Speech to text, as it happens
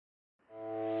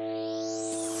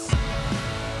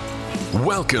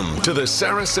Welcome to the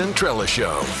Sarah Centrella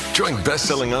Show. Join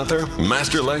best-selling author,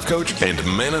 master life coach, and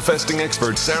manifesting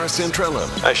expert Sarah Centrella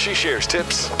as she shares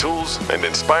tips, tools, and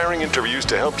inspiring interviews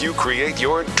to help you create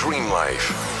your dream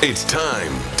life. It's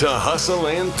time to hustle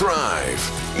and thrive.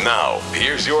 Now,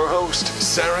 here's your host,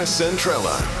 Sarah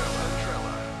Centrella.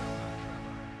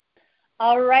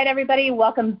 All right, everybody,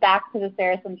 welcome back to the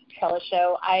Sarah Centrella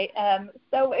Show. I am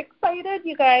so excited,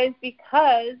 you guys,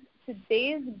 because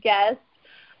today's guest,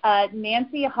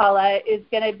 Nancy Hala, is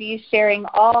going to be sharing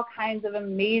all kinds of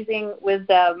amazing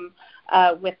wisdom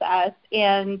with us.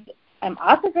 And I'm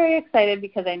also very excited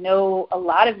because I know a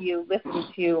lot of you listen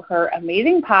to her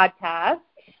amazing podcast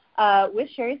with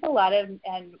Sherry Salata,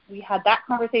 and we had that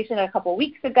conversation a couple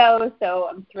weeks ago, so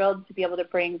I'm thrilled to be able to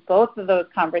bring both of those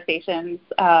conversations.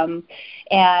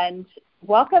 And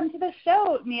welcome to the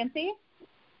show, Nancy.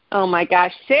 Oh, my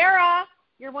gosh. Sarah,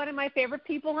 you're one of my favorite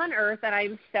people on earth, and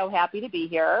I'm so happy to be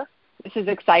here. This is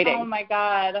exciting. Oh, my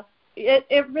God.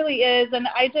 It really is. And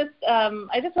I just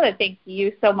want to thank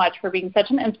you so much for being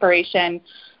such an inspiration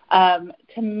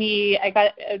to me. I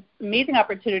got an amazing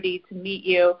opportunity to meet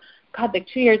you, like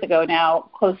 2 years ago now,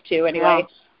 close to anyway.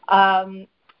 Wow.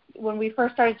 When we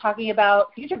first started talking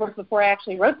about future boards, before I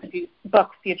actually wrote the book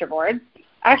Future Boards,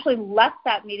 I actually left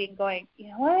that meeting going, you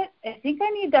know what? I think I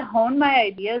need to hone my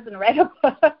ideas and write a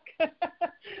book.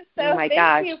 So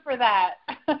thank you for that.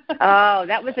 Oh,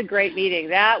 that was a great meeting.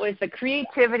 That was the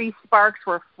creativity sparks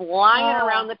were flying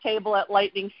around the table at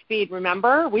lightning speed.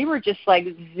 Remember? We were just like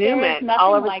zooming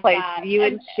all over the place. That. You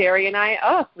and Sherry and I.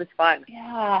 Oh, it was fun.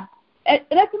 Yeah.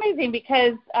 That's amazing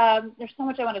because there's so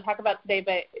much I want to talk about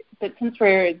today, but since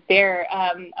we're there,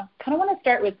 I kind of want to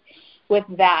start with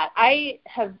that. I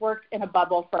have worked in a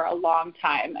bubble for a long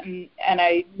time, and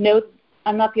I know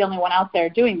I'm not the only one out there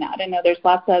doing that. I know there's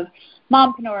lots of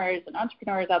mompreneurs and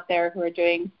entrepreneurs out there who are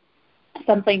doing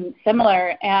something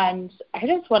similar, and I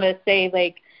just want to say,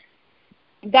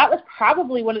 that was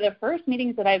probably one of the first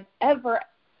meetings that I've ever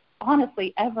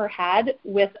had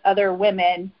with other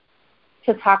women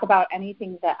to talk about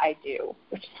anything that I do,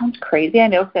 which sounds crazy. I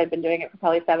know because I've been doing it for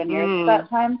probably 7 years at that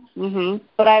time. Mm-hmm.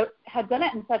 But I had done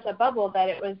it in such a bubble that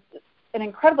it was an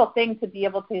incredible thing to be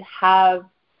able to have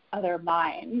other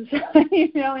minds,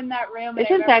 in that room.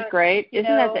 Isn't that great?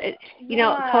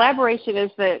 Collaboration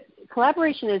is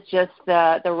just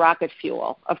the rocket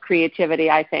fuel of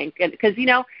creativity, I think. Because,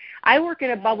 I work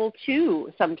in a bubble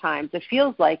too sometimes. It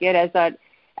feels like it as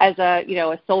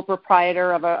a sole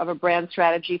proprietor of a brand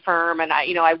strategy firm, and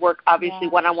I work obviously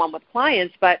one-on-one with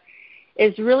clients, but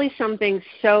it's really something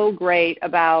so great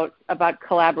about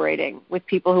collaborating with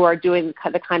people who are doing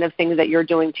the kind of things that you're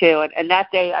doing too. And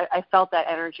that day, I felt that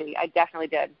energy. I definitely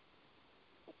did.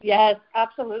 Yes,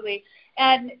 absolutely.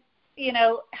 And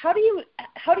how do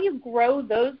you grow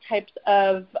those types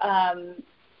of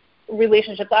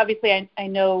relationships? Obviously, I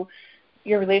know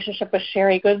your relationship with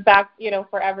Sherry goes back,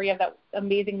 forever. You have that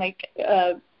amazing,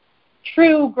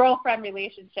 true girlfriend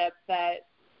relationship that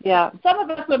some of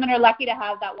us women are lucky to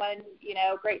have that one,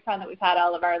 great friend that we've had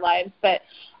all of our lives. But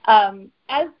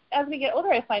as we get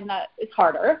older, I find that it's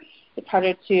harder. It's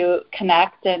harder to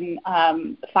connect and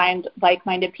find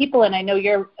like-minded people. And I know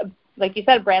you're, like you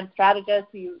said, a brand strategist.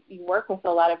 You work with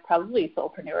a lot of probably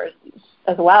solopreneurs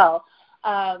as well.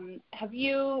 Have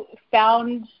you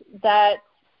found that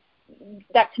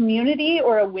community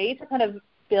or a way to kind of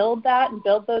build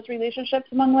those relationships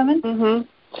among women? Mm-hmm.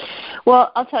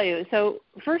 Well, I'll tell you. So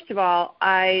first of all,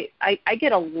 I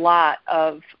get a lot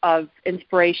of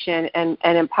inspiration and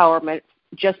empowerment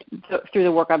just through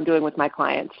the work I'm doing with my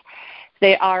clients.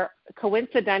 They are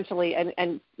coincidentally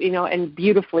and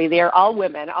beautifully, they are all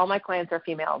women. All my clients are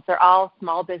females. They're all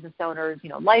small business owners,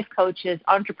 life coaches,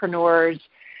 entrepreneurs,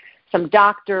 some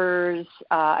doctors,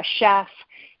 a chef,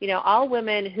 all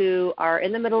women who are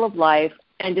in the middle of life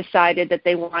and decided that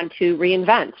they want to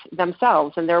reinvent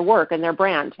themselves and their work and their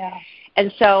brand. Yeah.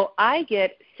 And so I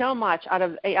get so much out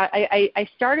of I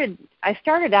started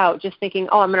out just thinking,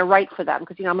 I'm going to write for them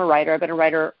because, I'm a writer. I've been a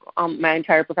writer my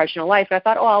entire professional life. And I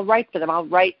thought, I'll write for them. I'll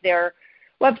write their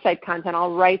website content.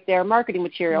 I'll write their marketing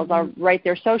materials. Mm-hmm. I'll write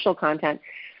their social content.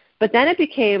 But then I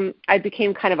became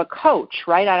kind of a coach,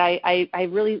 right? I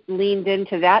really leaned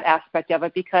into that aspect of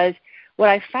it because what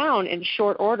I found in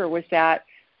short order was that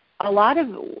a lot of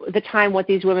the time what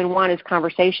these women want is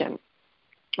conversation,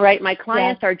 right? My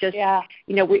clients are just,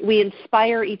 we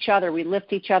inspire each other. We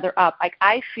lift each other up.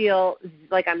 I feel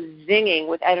like I'm zinging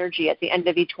with energy at the end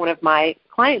of each one of my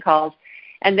client calls,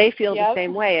 and they feel the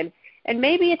same way. And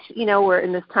maybe it's, we're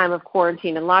in this time of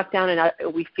quarantine and lockdown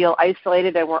and we feel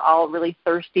isolated and we're all really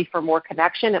thirsty for more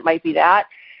connection. It might be that.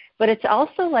 but it's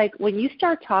also like when you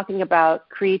start talking about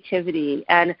creativity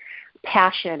and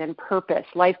passion and purpose,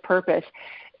 life purpose,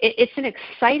 it's an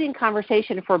exciting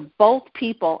conversation for both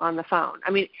people on the phone. I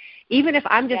mean, even if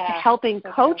I'm just helping,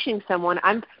 coaching someone,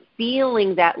 I'm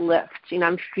feeling that lift.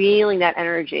 I'm feeling that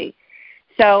energy.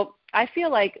 So I feel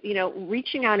like,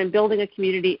 reaching out and building a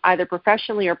community, either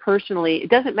professionally or personally, it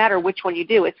doesn't matter which one you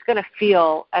do, it's going to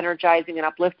feel energizing and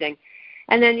uplifting.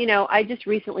 And then, I just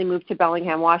recently moved to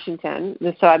Bellingham, Washington.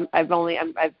 So I've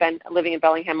been living in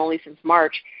Bellingham only since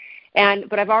March.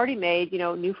 But I've already made,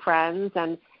 new friends,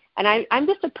 and I'm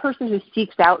just a person who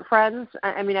seeks out friends.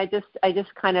 I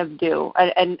just kind of do.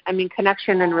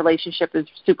 Connection and relationship is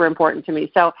super important to me.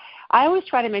 So I always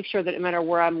try to make sure that no matter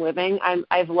where I'm living,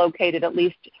 I've located at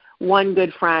least one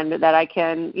good friend that I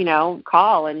can,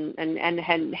 call and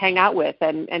hang out with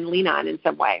and lean on in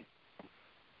some way.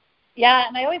 Yeah,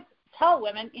 and I always tell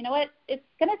women, you know what, it's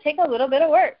going to take a little bit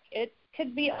of work. It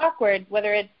could be awkward,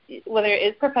 whether it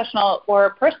is professional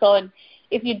or personal. And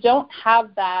if you don't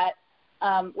have that,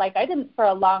 like I didn't for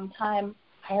a long time,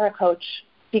 hire a coach.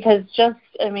 Because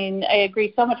I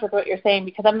agree so much with what you're saying,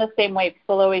 because I'm the same way.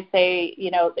 People always say,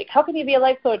 like, how can you be a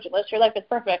life coach unless your life is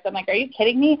perfect? I'm like, are you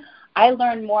kidding me? I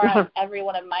learn more on every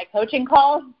one of my coaching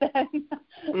calls than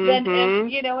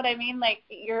if, you know what I mean? Like,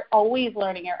 you're always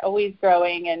learning, you're always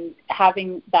growing, and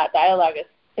having that dialogue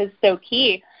is so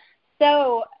key.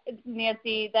 So,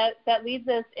 Nancy, that leads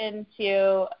us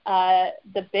into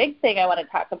the big thing I want to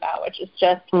talk about, which is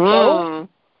just so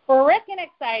freaking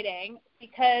exciting.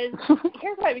 Because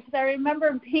here's why. Because I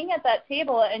remember being at that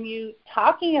table and you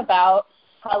talking about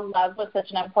how love was such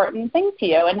an important thing to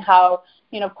you, and how,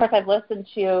 of course, I've listened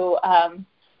to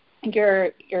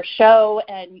your show,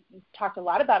 and you talked a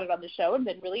lot about it on the show and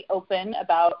been really open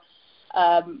about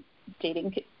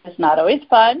dating is not always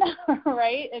fun,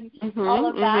 right? And all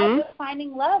of that, but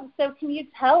finding love. So can you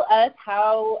tell us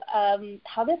how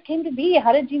this came to be?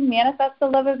 How did you manifest the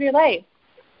love of your life?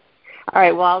 All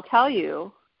right. Well, I'll tell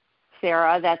you,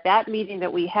 Sarah, that meeting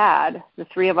that we had, the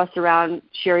three of us around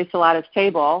Sherry Salata's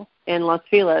table in Los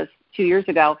Feliz 2 years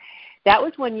ago, that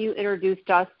was when you introduced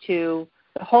us to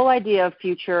the whole idea of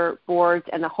future boards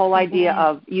and the whole idea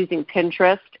of using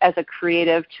Pinterest as a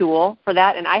creative tool for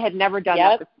that. And I had never done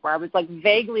that before. I was like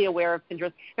vaguely aware of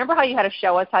Pinterest. Remember how you had to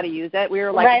show us how to use it? We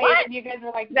were like, what? And you guys were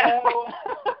like, no.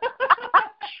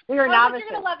 We were novices.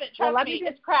 You're going to love it. Trust me,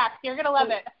 it's cracked. You're going to love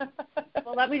it.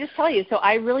 Well, let me just tell you. So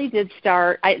I really did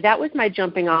start. That was my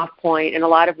jumping off point in a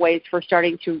lot of ways for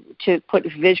starting to put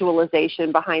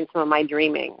visualization behind some of my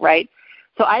dreaming, right?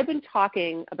 So I've been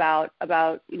talking about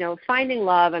finding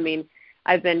love.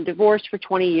 I've been divorced for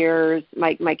 20 years.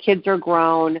 My kids are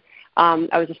grown.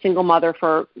 I was a single mother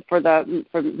for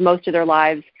most of their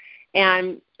lives,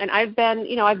 and I've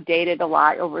been I've dated a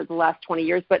lot over the last 20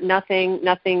 years, but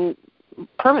nothing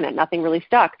permanent, nothing really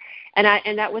stuck. And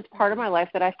that was part of my life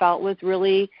that I felt was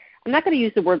really, I'm not going to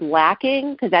use the word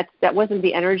lacking, because that wasn't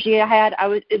the energy I had.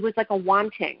 It was like a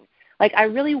wanting. Like, I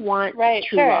really want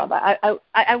true love.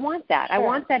 I want that. Sure. I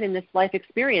want that in this life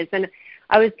experience. And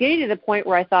I was getting to the point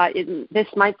where I thought this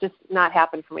might just not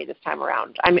happen for me this time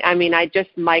around. I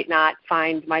just might not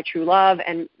find my true love,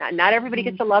 and not everybody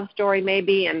gets a love story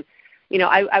maybe. And,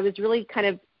 I was really kind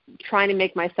of trying to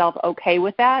make myself okay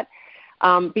with that.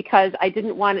 Because I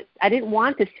didn't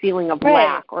want this feeling of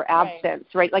lack or absence,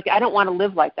 right? Like, I don't want to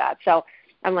live like that. So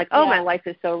I'm like, my life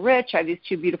is so rich. I have these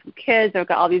two beautiful kids. I've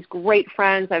got all these great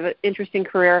friends. I have an interesting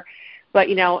career. But,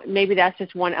 maybe that's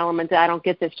just one element that I don't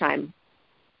get this time.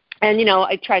 And,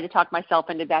 I tried to talk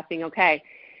myself into that being okay.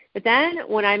 But then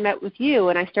when I met with you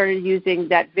and I started using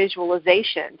that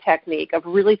visualization technique of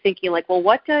really thinking like, well,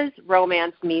 what does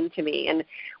romance mean to me? And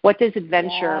what does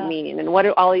adventure mean? And what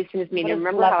do all these things mean? And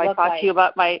remember how I talked to you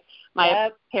about my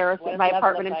Paris, my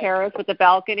apartment in Paris with the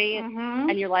balcony?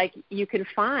 And you're like, you can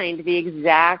find the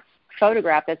exact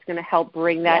photograph that's going to help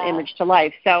bring that image to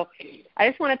life. So I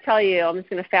just want to tell you, I'm just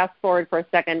going to fast forward for a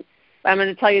second. I'm going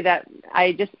to tell you that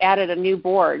I just added a new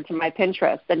board to my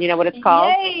Pinterest. And you know what it's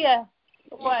called? Yay!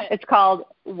 What? It's called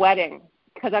Wedding,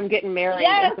 because I'm getting married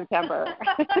in September.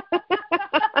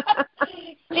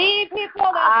 See,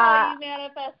 people, that's how you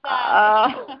manifest that.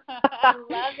 I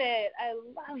love it. I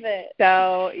love it.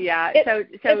 So,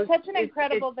 it's such an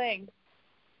incredible thing.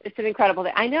 It's an incredible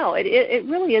thing. I know. It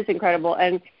really is incredible.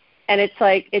 And it's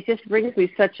like, it just brings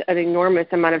me such an enormous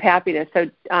amount of happiness. So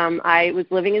I was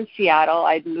living in Seattle.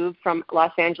 I'd moved from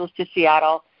Los Angeles to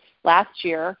Seattle last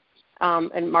year.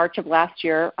 In March of last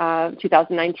year,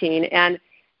 2019, and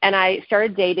I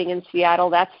started dating in Seattle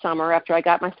that summer after I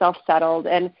got myself settled.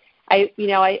 And I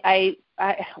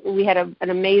we had an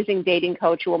amazing dating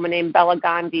coach, a woman named Bella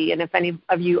Gandhi. And if any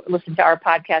of you listen to our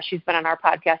podcast, she's been on our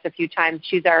podcast a few times.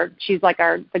 She's like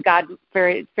the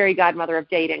fairy godmother of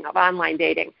dating, of online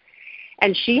dating.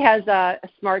 And she has a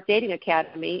Smart Dating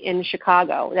Academy in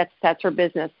Chicago. That's her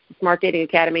business, Smart Dating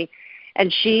Academy.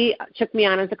 And she took me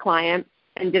on as a client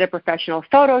and did a professional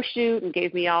photo shoot and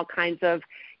gave me all kinds of,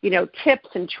 tips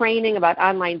and training about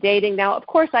online dating. Now, of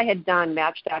course, I had done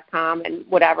Match.com and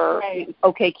whatever, right.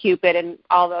 OkCupid and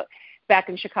all back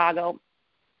in Chicago.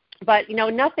 But,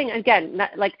 nothing, again,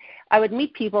 like I would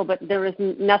meet people, but there was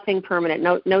nothing permanent.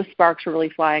 No sparks were really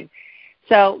flying.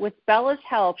 So with Bella's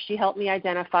help, she helped me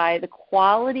identify the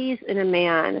qualities in a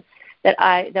man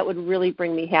that would really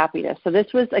bring me happiness. So this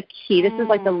was a key. This is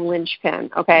like the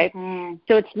linchpin, okay? Mm-hmm.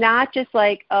 So it's not just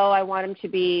like, oh, I want him to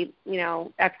be,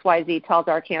 XYZ, tall,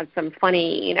 dark, handsome,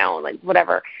 funny, like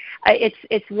whatever. It's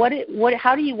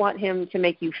how do you want him to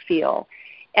make you feel?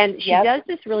 And she does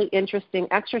this really interesting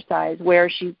exercise where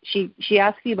she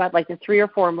asks you about like the 3 or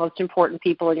 4 most important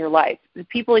people in your life, the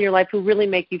people in your life who really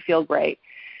make you feel great,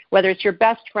 whether it's your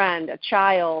best friend, a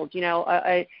child,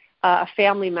 a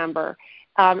family member.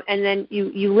 And then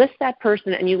you list that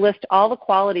person and you list all the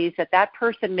qualities that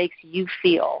person makes you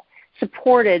feel: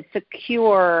 supported,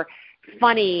 secure,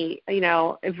 funny,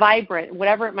 vibrant,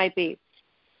 whatever it might be.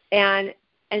 And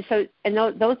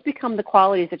those become the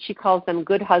qualities that she calls them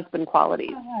good husband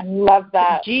qualities. Oh, I love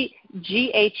that.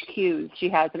 GHQs, she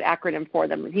has an acronym for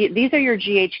them. These are your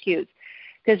GHQs,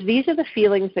 because these are the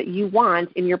feelings that you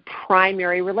want in your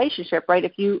primary relationship, right?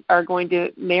 If you are going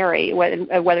to marry,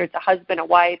 whether it's a husband, a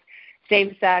wife,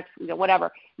 same sex,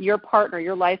 whatever, your partner,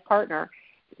 your life partner,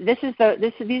 these are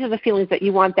the feelings that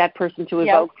you want that person to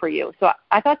evoke for you. So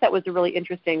I thought that was a really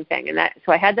interesting thing,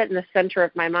 so I had that in the center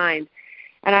of my mind,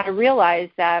 and I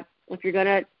realized that if you're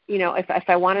gonna, if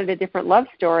I wanted a different love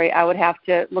story, I would have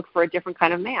to look for a different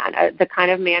kind of man, the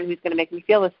kind of man who's going to make me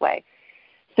feel this way.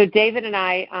 So David and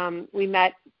I, we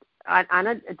met on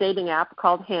a dating app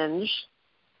called Hinge,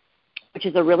 which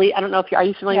is I don't know if are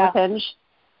you familiar with Hinge?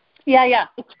 Yeah.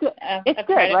 It's good. It's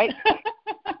good, right?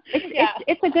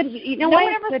 It's a good. No one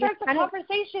ever starts a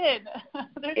conversation.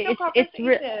 There's no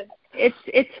conversation.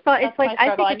 It's fun. That's it's like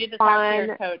I think need it's to fun. Talk to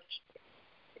your coach.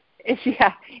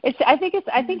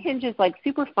 I think Hinge is like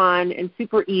super fun and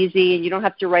super easy, and you don't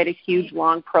have to write a huge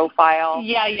long profile.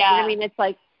 Yeah. You know what I mean, it's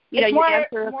like it's you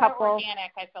answer a couple. More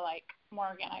organic. I feel like more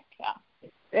organic. Yeah.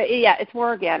 Yeah, it's more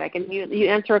organic, and you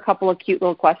answer a couple of cute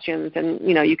little questions, and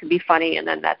you can be funny, and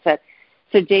then that's it.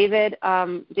 So David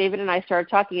and I started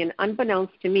talking, and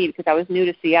unbeknownst to me, because I was new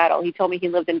to Seattle, he told me he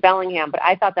lived in Bellingham, but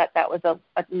I thought that was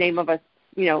a name of a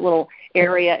little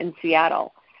area in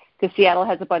Seattle, because Seattle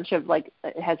has a bunch of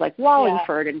has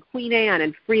Wallingford and Queen Anne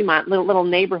and Fremont, little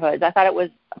neighborhoods. I thought it was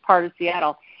a part of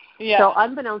Seattle. Yeah. So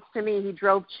unbeknownst to me, he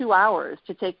drove 2 hours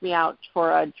to take me out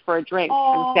for a drink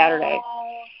on Saturday.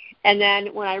 And then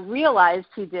when I realized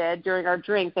he did during our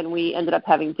drink, then we ended up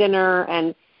having dinner,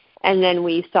 and then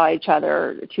we saw each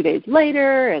other 2 days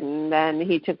later, and then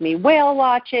he took me whale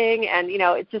watching, and,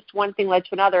 it's just one thing led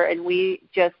to another, and we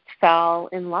just fell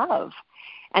in love.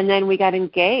 And then we got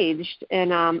engaged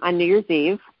on New Year's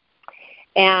Eve,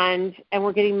 and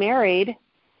we're getting married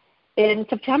in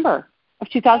September of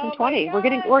 2020.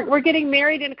 We're getting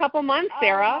married in a couple months,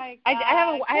 Sarah.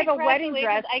 Oh I have a wedding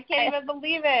dress. I can't even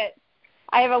believe it.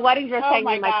 I have a wedding dress hanging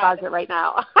in my closet right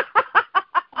now.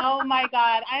 Oh my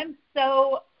God. I'm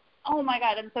so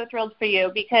thrilled for you,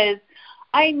 because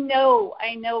I know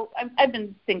I've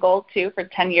been single too for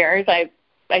 10 years. I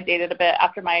dated a bit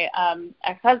after my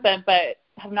ex-husband, but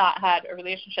have not had a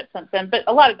relationship since then. But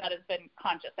a lot of that has been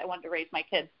conscious. I wanted to raise my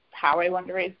kids how I wanted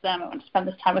to raise them. I wanted to spend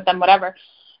this time with them, whatever.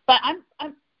 But I'm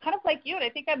kind of like you, and I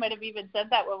think I might have even said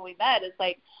that when we met. It's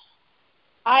like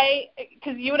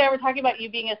because you and I were talking about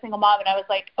you being a single mom, and I was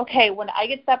like, okay, when I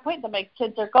get to that point that my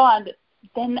kids are gone,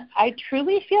 then I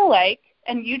truly feel like,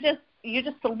 and you just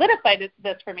solidified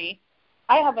this for me,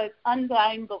 I have an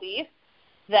undying belief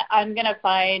that I'm going to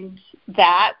find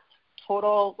that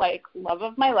total, love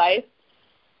of my life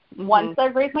once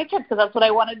I've raised my kids, because that's what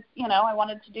I wanted, I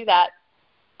wanted to do that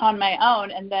on my own,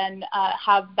 and then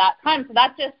have that time. So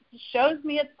that just shows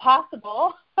me it's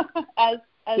possible as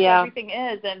everything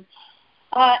is. And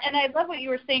I love what you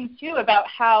were saying, too, about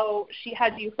how she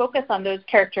had you focus on those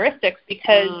characteristics,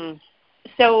 because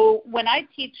so when I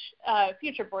teach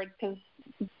future boards, because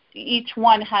each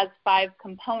one has 5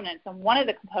 components, and one of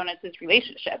the components is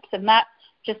relationships, and that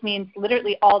just means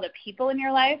literally all the people in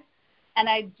your life. And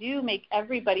I do make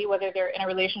everybody, whether they're in a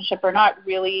relationship or not,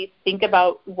 really think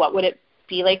about what would it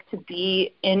be like to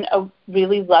be in a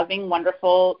really loving,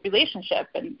 wonderful relationship,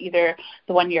 and either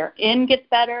the one you're in gets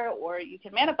better or you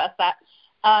can manifest that.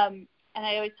 And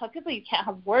I always tell people you can't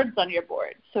have words on your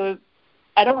board. So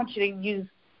I don't want you to use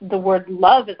the word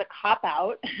love as a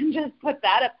cop-out and just put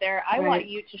that up there. I want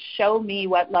you to show me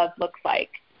what love looks like.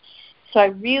 So I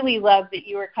really love that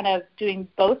you were kind of doing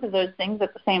both of those things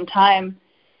at the same time.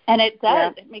 And it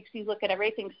does. Yeah. It makes you look at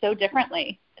everything so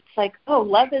differently. It's like, oh,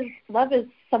 love is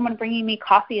someone bringing me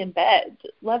coffee in bed.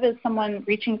 Love is someone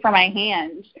reaching for my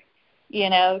hand,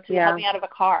 to help me out of a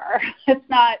car. It's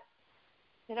not,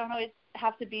 they don't always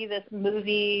have to be this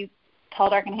movie, tall,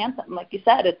 dark, and handsome. Like you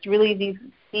said, it's really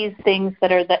these things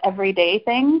that are the everyday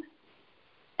things.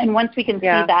 And once we can see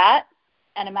that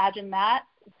and imagine that,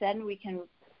 then we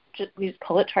just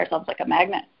pull it to ourselves like a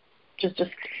magnet. Just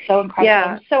so incredible. Yeah.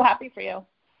 I'm so happy for you.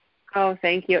 Oh,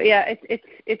 thank you. Yeah,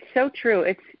 it's so true.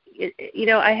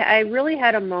 I really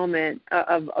had a moment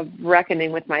of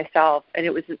reckoning with myself, and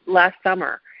it was last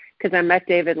summer because I met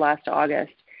David last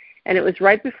August. And it was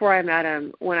right before I met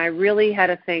him when I really had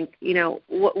to think,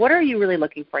 what are you really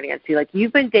looking for, Nancy? Like,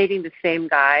 you've been dating the same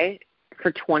guy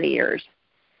for 20 years.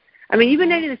 I mean, you've been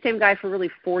dating the same guy for really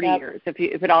 40 years,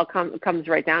 if it all comes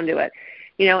right down to it.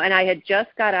 And I had just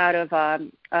got out of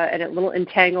a little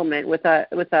entanglement with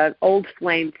an old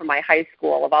flame from my high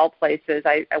school, of all places.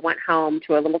 I went home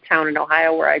to a little town in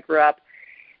Ohio where I grew up,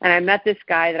 and I met this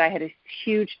guy that I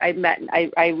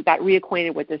got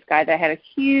reacquainted with this guy that I had a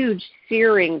huge,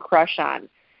 searing crush on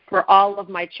for all of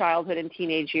my childhood and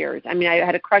teenage years. I mean, I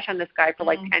had a crush on this guy for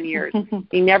like 10 years.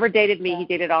 He never dated me. He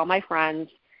dated all my friends.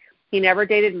 He never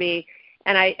dated me.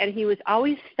 And he was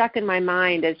always stuck in my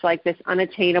mind as like this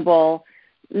unattainable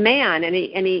man. And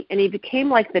he became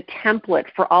like the template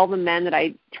for all the men that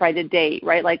I tried to date,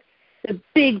 right? Like, the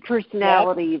big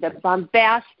personality, the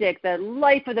bombastic, the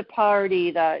life of the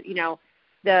party,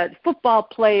 the football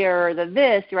player, the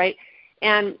this, right?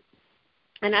 And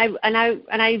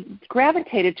I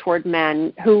gravitated toward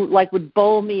men who like would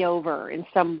bowl me over in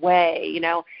some way,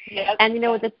 Yep. And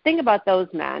the thing about those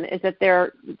men is that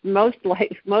they're most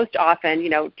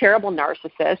often, terrible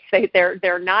narcissists.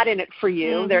 They're not in it for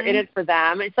you. Mm-hmm. They're in it for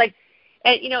them. It's like,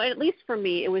 and, at least for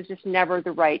me, it was just never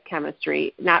the right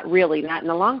chemistry. Not really, not in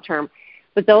the long term.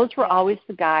 But those were always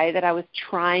the guy that I was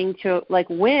trying to like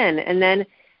win. And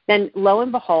then lo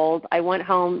and behold, I went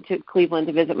home to Cleveland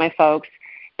to visit my folks,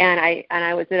 and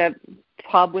I was at a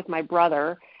pub with my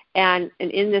brother, and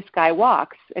in this guy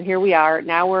walks, and here we are.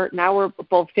 Now we're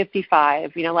both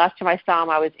 55. Last time I saw him,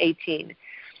 I was 18.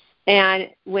 And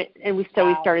we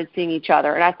started seeing each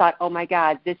other, and I thought, oh my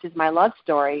God, this is my love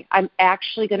story. I'm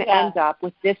actually going to end up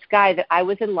with this guy that I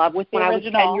was in love with when I was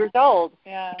 10 years old.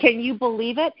 Yeah. Can you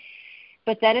believe it?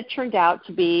 But then it turned out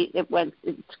to be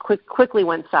quickly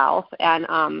went south, and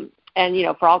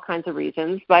for all kinds of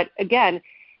reasons. But again,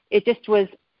 it just was,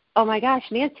 oh my gosh,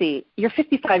 Nancy, you're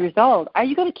 55 years old. Are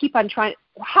you going to keep on trying?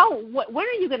 When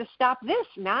are you going to stop this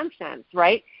nonsense,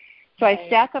 right? So I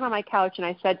sat down on my couch and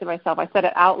I said to myself, I said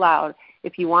it out loud,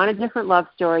 if you want a different love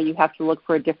story, you have to look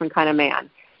for a different kind of man.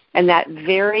 And that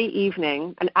very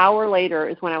evening, an hour later,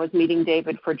 is when I was meeting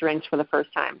David for drinks for the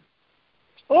first time.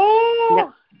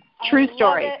 Oh, true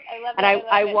story.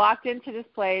 I walked into this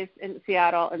place in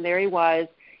Seattle, and there he was.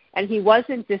 And he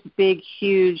wasn't this big,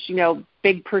 huge,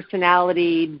 big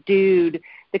personality dude,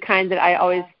 the kind that I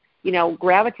always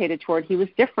gravitated toward. He was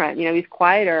different. He's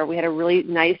quieter. We had a really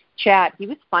nice chat. He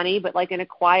was funny, but like in a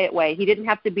quiet way. He didn't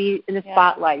have to be in the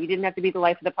spotlight. He didn't have to be the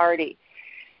life of the party.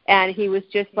 And he was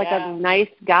just like a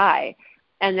nice guy.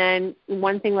 And then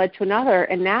one thing led to another.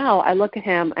 And now I look at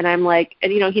him and I'm like,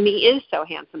 and he is so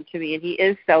handsome to me, and he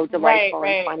is so delightful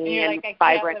and funny and like,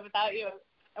 vibrant. I can't live without you.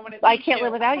 I can't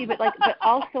live without you, but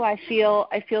also I feel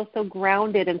so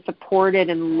grounded and supported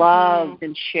and loved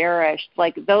and cherished.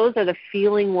 Like, those are the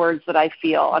feeling words that I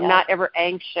feel. I'm not ever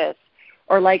anxious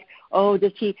or like, oh,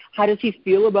 how does he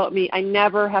feel about me? I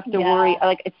never have to worry.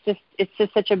 Like, it's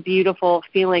just such a beautiful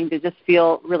feeling to just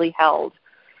feel really held.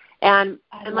 And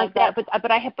like that,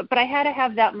 but I had to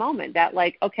have that moment that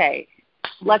like, okay,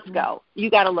 let's go.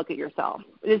 You got to look at yourself.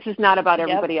 This is not about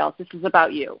everybody else. This is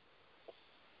about you.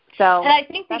 So, and I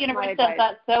think the universe does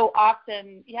that so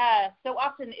often. Yeah, so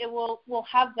often it will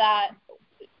have that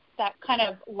kind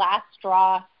of last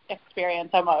straw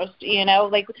experience almost.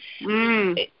 Like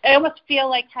I almost feel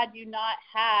like had you not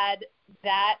had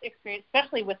that experience,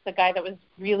 especially with the guy that was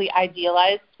really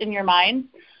idealized in your mind,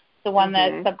 the one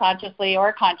that subconsciously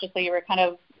or consciously you were kind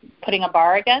of putting a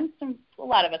bar against, and a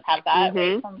lot of us have that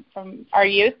right, from our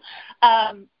youth.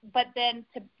 But then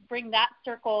to bring that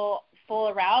circle full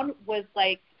around was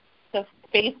like the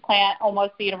face plant,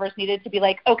 almost the universe needed to be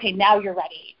like, okay, now you're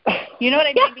ready. You know what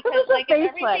I mean? Because like if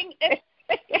everything, you know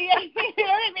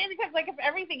what I mean? Because like if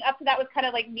everything up to that was kind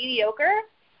of like mediocre,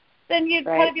 then you'd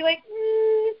kind of be like,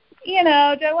 you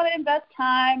know, do I want to invest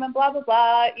time and blah, blah,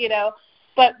 blah, you know.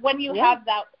 But when you have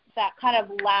that kind of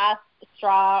last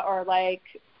straw or like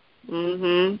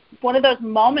one of those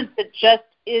moments that just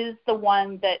is the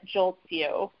one that jolts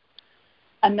you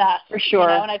enough. For sure. You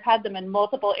know? And I've had them in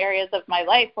multiple areas of my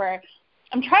life where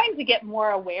I'm trying to get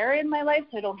more aware in my life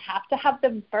so I don't have to have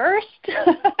them burst to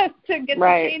get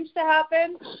the change to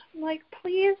happen. I'm like,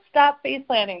 please stop face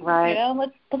planting. Right. You know,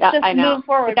 let's just move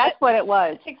forward. But that's what it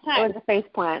was. It takes time. It was a face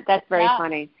plant. That's very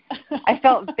funny. I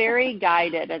felt very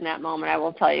guided in that moment, I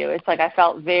will tell you. It's like I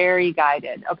felt very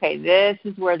guided. Okay, this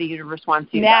is where the universe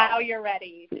wants you now you're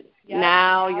ready. Yep.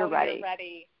 Now you're ready.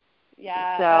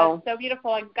 Yeah, that's so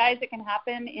beautiful. And guys, it can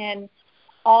happen in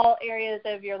all areas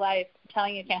of your life. I'm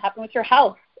telling you, it can happen with your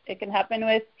health. It can happen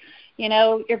with, you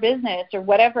know, your business or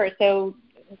whatever. So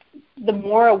the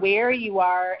more aware you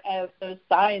are of those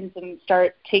signs and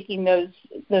start taking those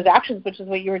actions, which is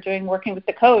what you were doing working with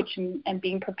the coach and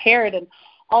being prepared, and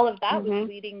all of that was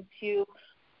leading to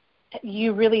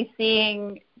you really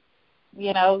seeing,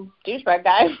 you know, douchebag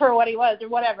guy for what he was or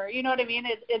whatever. You know what I mean?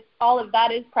 It's all of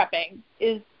that is prepping,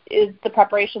 is the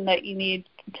preparation that you need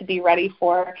to be ready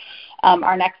for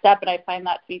our next step. And I find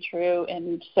that to be true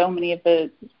in so many of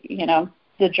the, you know,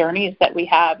 the journeys that we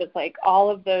have. It's like all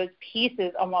of those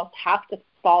pieces almost have to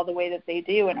fall the way that they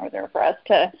do in order for us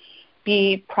to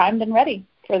be primed and ready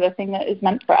for the thing that is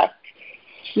meant for us.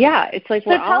 Yeah, it's like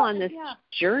we're all on this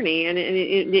journey, and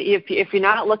if you're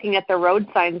not looking at the road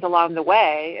signs along the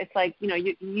way, it's like, you know,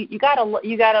 you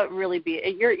gotta really be.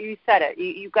 You said it.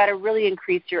 You gotta really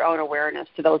increase your own awareness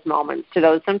to those moments. To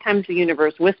those, sometimes the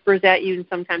universe whispers at you, and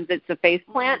sometimes it's a face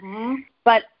plant.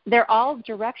 But they're all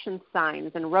direction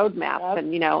signs and roadmaps,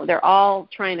 and you know, they're all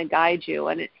trying to guide you.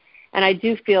 And I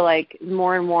do feel like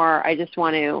more and more, I just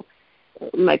want to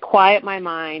quiet my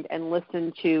mind and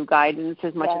listen to guidance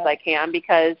as much as I can,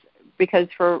 because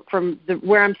from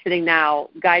where I'm sitting now,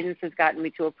 guidance has gotten me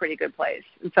to a pretty good place.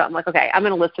 And so I'm like, okay, I'm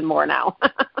going to listen more now.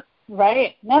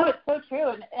 Right. No, it's so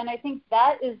true. And I think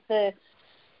that is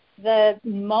the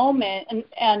moment,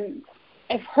 and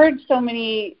I've heard so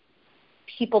many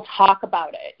people talk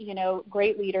about it, you know,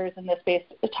 great leaders in this space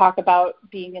talk about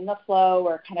being in the flow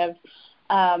or kind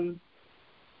of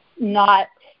not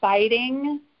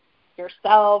fighting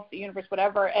yourself, the universe,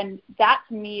 whatever. And that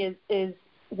to me is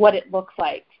what it looks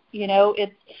like. You know,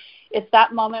 it's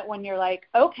that moment when you're like,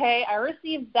 okay, I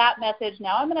received that message.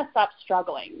 Now I'm going to stop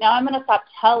struggling. Now I'm going to stop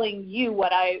telling you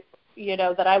what you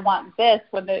know, that I want this,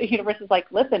 when the universe is like,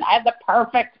 listen, I have the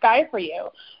perfect guy for you,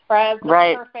 or I have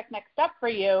the perfect next step for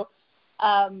you.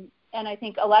 And I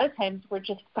think a lot of times we're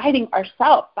just fighting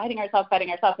ourselves.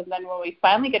 And then when we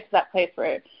finally get to that place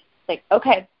where it's like,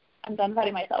 okay, I'm done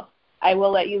fighting myself, I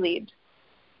will let you lead,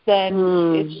 then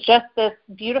it's just this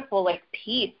beautiful, like,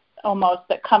 peace almost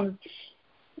that comes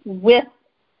with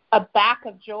a back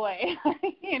of joy.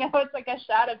 You know, it's like a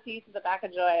shot of peace in the back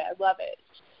of joy. I love it.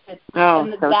 And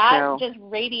so that just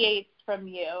radiates from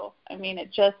you. I mean,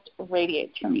 it just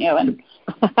radiates from you. And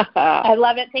I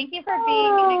love it. Thank you for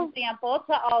being an example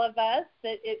to all of us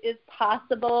that it is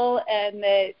possible, and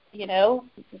that, you know,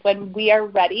 when we are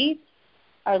ready,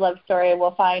 our love story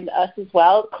will find us as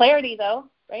well. Clarity, though,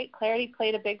 right? Clarity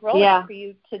played a big role for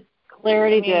you to.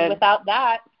 Clarity did. Without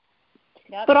that.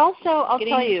 Yep. But also, I'll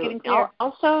tell you,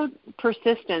 also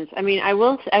persistence. I mean, I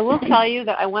will tell you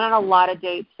that I went on a lot of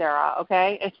dates, Sarah.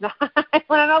 Okay, it's not. I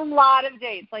went on a lot of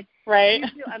dates. Like,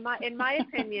 in my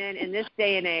opinion, in this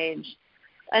day and age,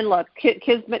 and look,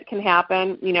 kismet can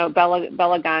happen. You know,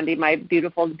 Bella Gandhi, my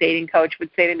beautiful dating coach,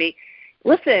 would say to me,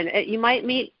 listen, you might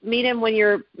meet him when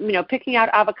you're, you know, picking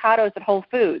out avocados at Whole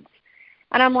Foods.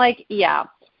 And I'm like, yeah.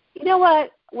 You know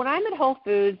what? When I'm at Whole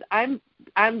Foods, I'm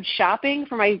shopping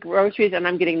for my groceries and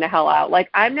I'm getting the hell out. Like,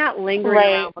 I'm not lingering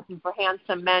around looking for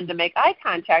handsome men to make eye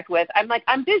contact with. I'm like,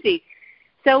 I'm busy.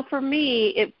 So for me,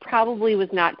 it probably was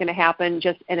not going to happen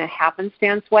just in a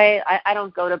happenstance way. I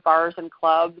don't go to bars and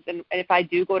clubs. And if I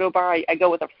do go to a bar, I go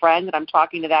with a friend and I'm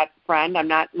talking to that friend. I'm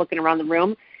not looking around the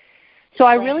room. So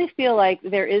I really feel like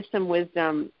there is some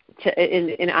wisdom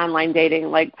in online dating.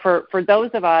 Like for those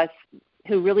of us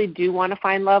who really do want to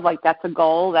find love, like that's a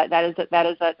goal, that is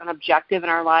an objective in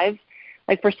our lives.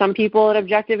 Like for some people, an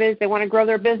objective is they want to grow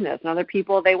their business, and other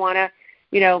people, they want to,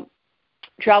 you know,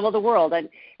 travel the world.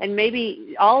 And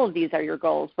maybe all of these are your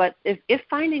goals. But if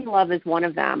finding love is one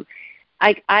of them,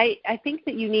 I think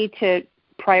that you need to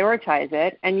prioritize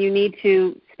it, and you need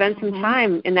to spend some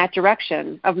time in that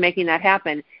direction of making that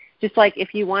happen. Just like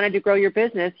if you wanted to grow your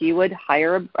business, you would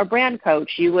hire a brand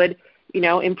coach. You would,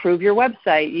 improve your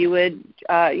website. You would,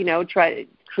 try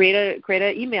create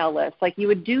an email list. Like you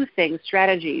would do things,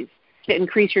 strategies to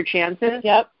increase your chances.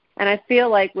 Yep. And I feel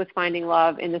like with finding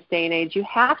love in this day and age, you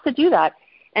have to do that.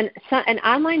 And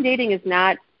online dating is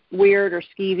not weird or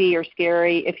skeevy or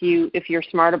scary if you're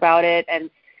smart about it and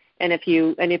if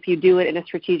you do it in a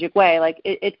strategic way. Like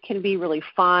it can be really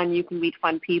fun. You can meet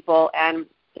fun people, and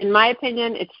in my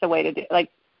opinion, it's the way to do. Like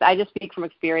I just speak from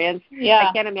experience. Yeah.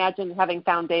 I can't imagine having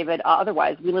found David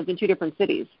otherwise. We lived in 2 different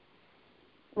cities.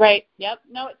 Right. Yep.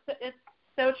 No, it's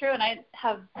so true. And I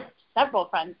have several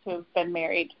friends who've been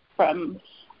married from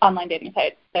online dating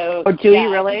sites. So, do you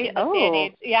really?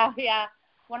 Oh. Yeah.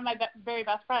 One of my very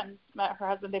best friends met her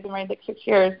husband. They've been married like 6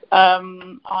 years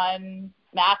on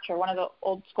Match or one of the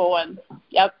old school ones.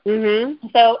 Yep. Mm-hmm.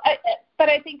 So, but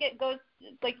I think it goes,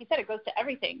 like you said, it goes to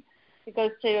everything. It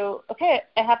goes to, okay,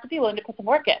 I have to be willing to put some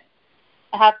work in.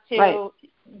 I have to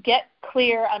get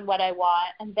clear on what I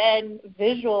want, and then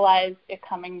visualize it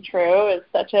coming true is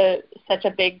such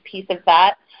a big piece of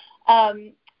that.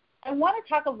 I want to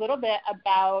talk a little bit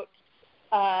about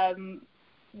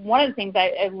one of the things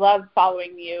I love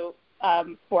following you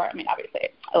for. I mean, obviously,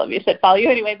 I love you, so follow you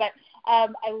anyway, but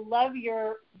I love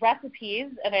your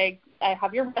recipes, and I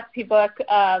have your recipe book,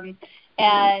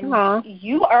 and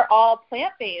you are all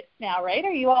plant-based now, right?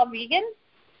 Are you all vegan?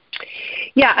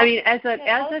 Yeah, I mean, as a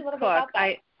cook,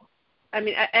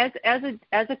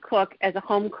 as a cook, as a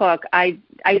home cook, I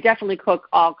definitely cook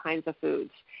all kinds of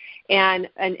foods. And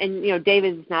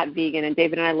David is not vegan, and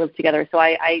David and I live together, so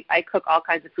I cook all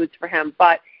kinds of foods for him.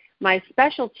 But my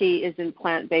specialty is in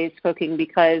plant-based cooking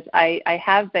because I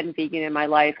have been vegan in my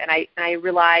life, and I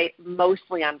rely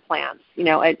mostly on plants.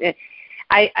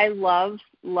 I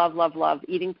love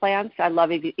eating plants. I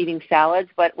love eating salads,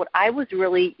 but what I was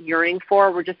really yearning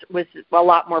for was a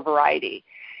lot more variety.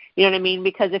 You know what I mean?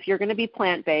 Because if you're going to be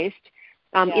plant-based,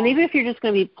 and even if you're just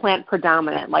going to be plant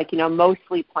predominant, like,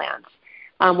 mostly plants,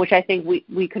 which I think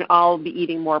we can all be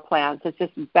eating more plants. It's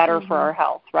just better for our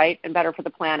health, right? And better for the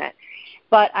planet.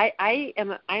 But I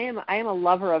am a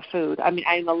lover of food. I mean,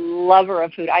 I'm a lover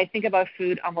of food. I think about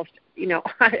food almost,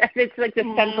 it's like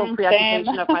the central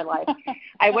preoccupation of my life.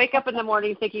 I wake up in the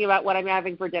morning thinking about what I'm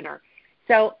having for dinner.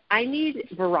 So I need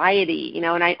variety,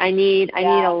 and I need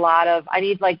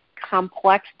like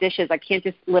complex dishes. I can't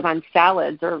just live on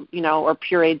salads or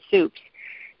pureed soups.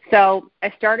 So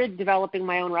I started developing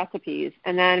my own recipes,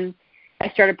 and then I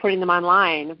started putting them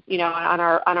online, on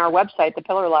our website, The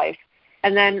Pillar Life.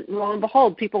 And then, lo and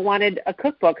behold, people wanted a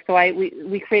cookbook, so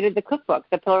we created the cookbook,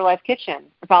 The Pillar Life Kitchen,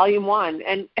 Volume 1,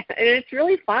 and it's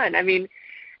really fun. I mean,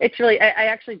 it's really. I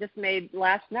actually just made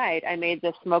last night. I made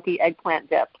the smoky eggplant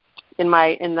dip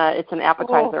it's an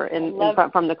appetizer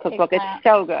from the cookbook. Eggplant. It's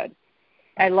so good.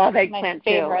 I love eggplant too,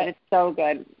 and it's so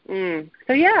good. So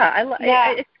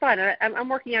it's fun. I'm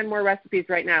working on more recipes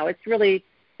right now. It's really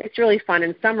fun,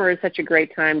 and summer is such a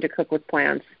great time to cook with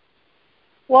plants.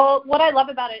 Well, what I love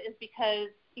about it is because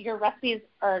your recipes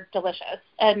are delicious.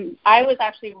 And I was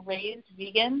actually raised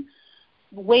vegan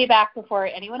way back before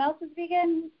anyone else was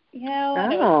vegan,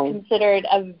 and it was considered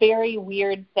a very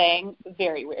weird thing. So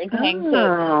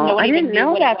no one I didn't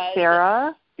know that,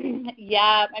 Sarah.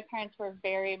 Yeah, my parents were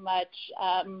very much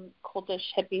cultish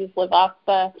hippies, live off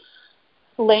the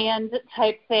land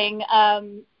type thing.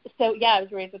 So, I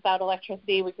was raised without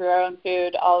electricity. We grew our own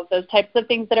food, all of those types of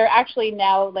things that are actually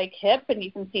now, like, hip, and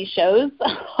you can see shows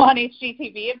on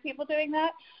HGTV of people doing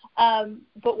that.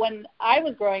 But when I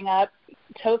was growing up,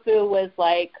 tofu was,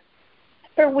 like,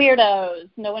 for weirdos.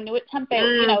 No one knew what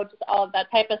tempeh, just all of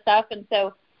that type of stuff. And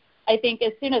so I think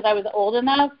as soon as I was old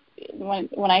enough, when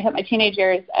I hit my teenage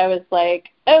years, I was like,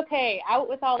 okay, out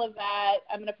with all of that.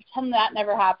 I'm going to pretend that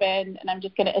never happened, and I'm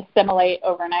just going to assimilate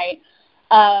overnight.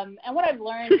 And what I've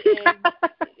learned is,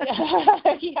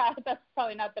 that's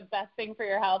probably not the best thing for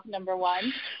your health, number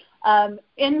one.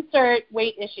 Insert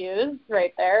weight issues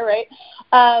right there, right?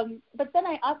 But then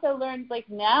I also learned, like,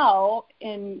 now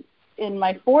in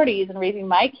my 40s and raising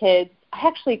my kids, I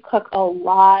actually cook a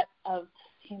lot of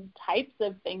types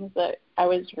of things that I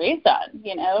was raised on,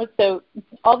 So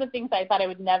all the things I thought I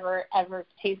would never, ever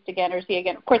taste again or see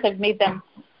again. Of course, I've made them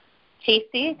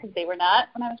tasty because they were not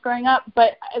when I was growing up.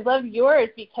 But I love yours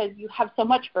because you have so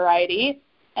much variety.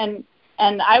 And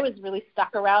I was really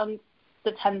stuck around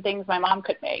the 10 things my mom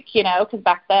could make, because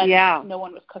back then no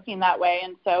one was cooking that way.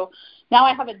 And so now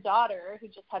I have a daughter who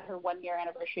just had her 1-year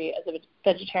anniversary as a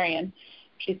vegetarian.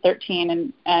 She's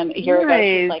 13, and a year ago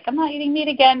she's like, I'm not eating meat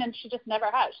again, and she just never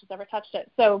has. She's never touched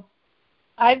it. So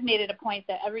I've made it a point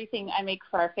that everything I make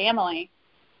for our family,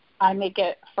 I make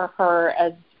it for her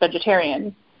as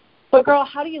vegetarian. But girl,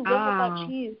 how do you live without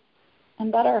cheese and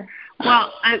butter?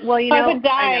 Well, I would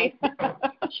die.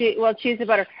 Cheese and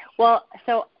butter. Well,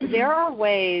 so there are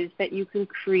ways that you can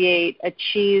create a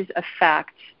cheese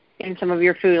effect in some of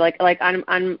your food. Like on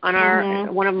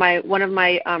our one of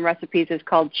my recipes is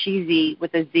called cheesy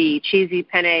with a Z, cheesy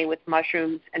penne with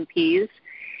mushrooms and peas.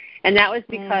 And that was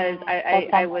because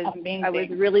I was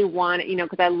really wanting,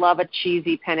 because I love a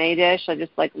cheesy penne dish. I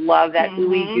just love that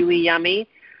ooey gooey yummy.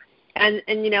 And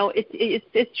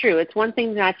it's true. It's one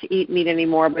thing not to eat meat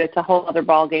anymore, but it's a whole other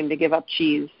ball game to give up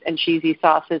cheese and cheesy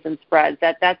sauces and spreads.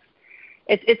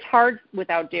 It's hard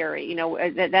without dairy.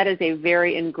 That is a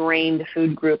very ingrained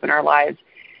food group in our lives.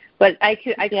 But I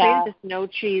created this no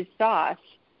cheese sauce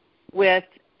with,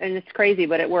 and it's crazy,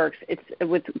 but it works. It's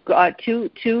with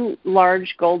two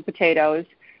large gold potatoes,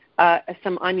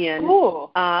 some onion,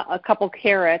 a couple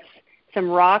carrots, some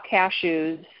raw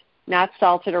cashews, not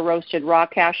salted or roasted, raw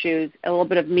cashews, a little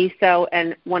bit of miso,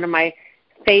 and one of my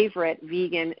favorite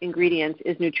vegan ingredients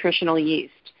is nutritional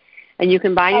yeast. And you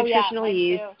can buy nutritional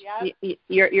yeast. Yep.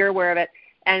 You're aware of it.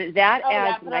 And that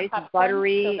adds nice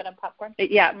buttery, on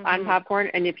popcorn.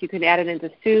 And if you can add it into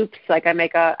soups, like I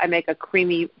make a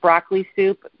creamy broccoli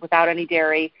soup without any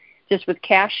dairy, just with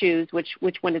cashews,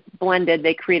 which when it's blended,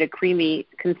 they create a creamy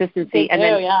consistency.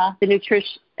 The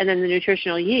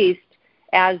nutritional yeast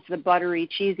adds the buttery,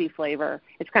 cheesy flavor.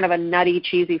 It's kind of a nutty,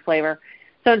 cheesy flavor.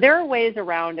 So there are ways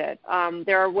around it.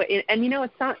 There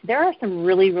are some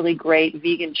really, really great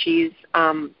vegan cheese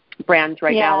brands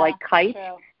right now, like Kite.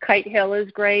 True. Kite Hill is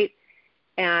great,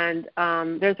 and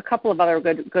there's a couple of other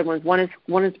good ones. One is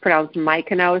pronounced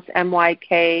Mykonos,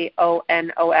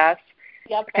 Mykonos.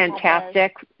 Yep,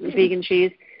 fantastic vegan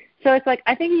cheese. So it's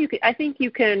I think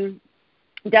you can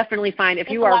definitely find, if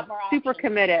you are super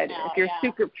committed. If you're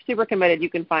super committed, you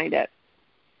can find it.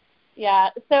 Yeah.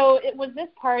 So was this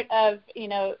part of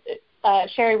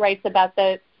Sherry writes about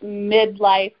the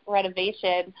midlife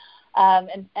renovation,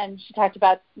 and she talked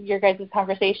about your guys'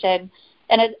 conversation.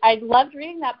 And I loved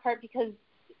reading that part because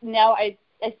now I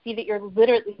see that you're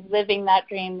literally living that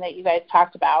dream that you guys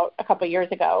talked about a couple of years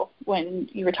ago when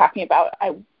you were talking about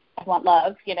I want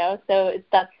love, So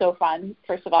that's so fun,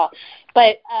 first of all.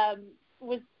 But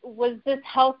was this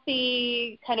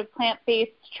healthy kind of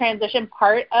plant-based transition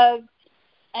part of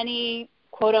any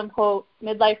quote-unquote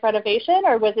midlife renovation,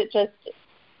 or was it just,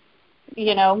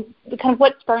 kind of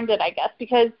what spurned it, I guess?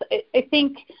 Because I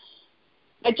think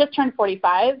I just turned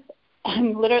 45.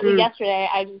 And literally yesterday,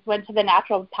 I just went to the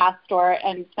natural path store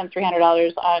and spent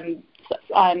 $300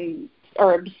 on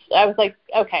herbs. I was like,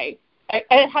 okay.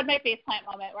 I had my faceplant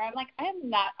moment where I'm like, I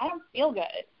don't feel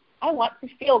good. I want to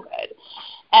feel good.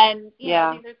 And, these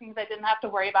are things I didn't have to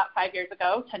worry about 5 years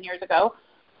ago, 10 years ago.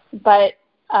 But,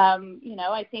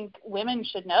 I think women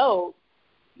should know,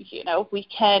 we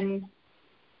can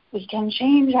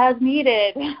change as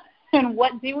needed. And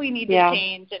what do we need to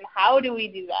change, and how do we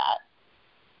do that?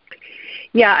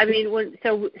 Yeah, I mean,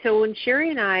 when Sherry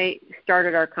and I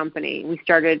started our company, we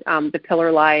started The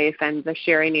Pillar Life and the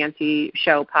Sherry Nancy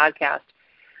Show podcast.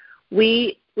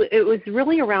 It was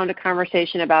really around a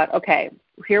conversation about, okay,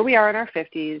 here we are in our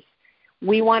 50s.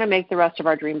 We want to make the rest of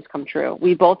our dreams come true.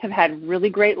 We both have had really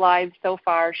great lives so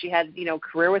far. She had,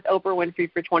 career with Oprah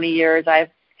Winfrey for 20 years. I've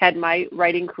had my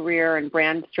writing career and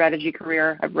brand strategy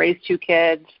career. I've raised 2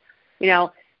 kids,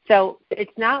 So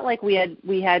it's not like we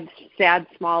had sad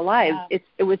small lives. Yeah.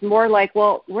 It was more like,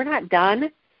 well, we're not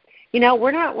done.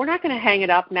 We're not going to hang it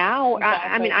up now.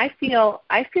 Exactly.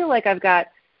 I feel like I've got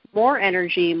more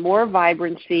energy, more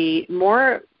vibrancy,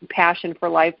 more passion for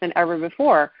life than ever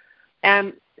before.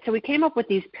 So we came up with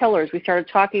these pillars. We started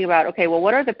talking about, okay, well,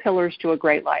 what are the pillars to a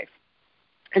great life?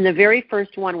 And the very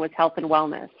first one was health and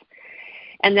wellness.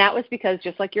 And that was because,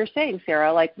 just like you're saying,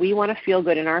 Sarah, we want to feel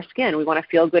good in our skin. We want to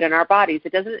feel good in our bodies.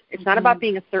 It's not about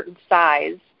being a certain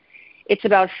size. It's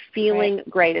about feeling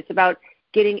great. It's about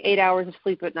getting 8 hours of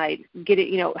sleep at night,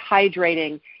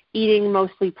 hydrating, eating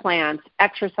mostly plants,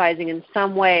 exercising in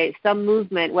some way, some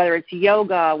movement, whether it's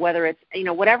yoga, whether it's,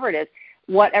 whatever it is,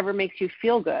 whatever makes you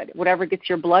feel good, whatever gets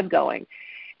your blood going.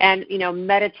 And,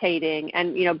 meditating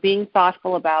and, being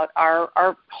thoughtful about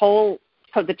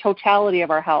the totality of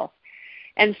our health.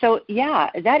 And so,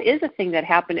 that is a thing that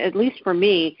happened, at least for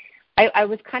me. I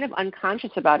was kind of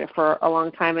unconscious about it for a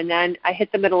long time, and then I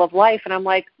hit the middle of life, and I'm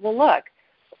like, well, look,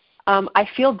 I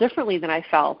feel differently than I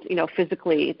felt,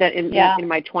 physically in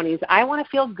my 20s. I want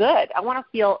to feel good. I want to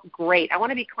feel great. I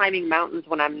want to be climbing mountains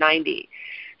when I'm 90.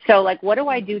 So, what do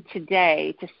I do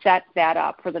today to set that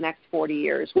up for the next 40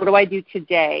 years? What do I do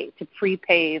today to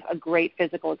pre-pave a great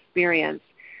physical experience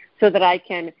so that I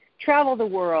can travel the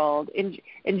world,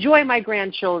 enjoy my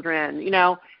grandchildren,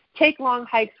 take long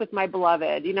hikes with my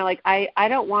beloved. Like I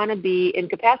don't want to be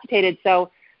incapacitated.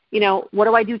 So, what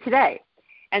do I do today?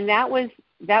 And that was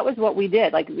what we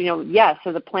did. Like,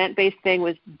 so the plant-based thing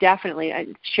was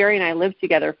definitely, Sherry and I lived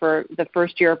together for the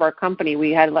first year of our company.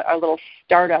 We had our little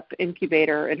startup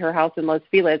incubator in her house in Los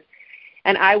Feliz.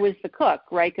 And I was the cook,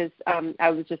 right? Because I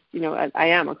was just, I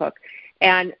am a cook.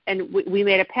 And we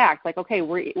made a pact, like, okay,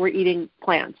 we're eating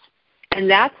plants. And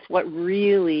that's what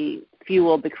really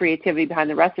fueled the creativity behind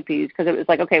the recipes, because it was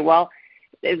like, okay, well,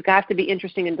 it's got to be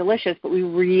interesting and delicious, but we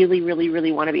really, really,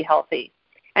 really want to be healthy.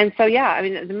 And so,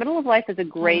 the middle of life is a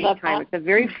great time. It's a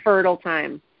very fertile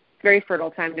time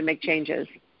to make changes.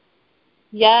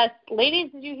 Yes.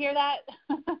 Ladies, did you hear that?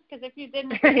 Because if you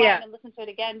didn't, yeah. And listen to it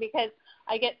again, because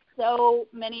I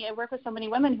work with so many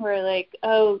women who are like,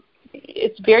 oh,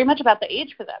 it's very much about the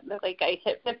age for them. They're like, I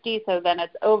hit 50, so then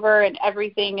it's over, and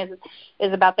everything is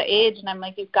about the age. And I'm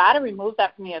like, you've got to remove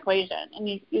that from the equation,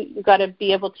 and you've got to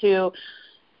be able to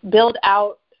build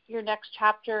out your next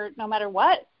chapter no matter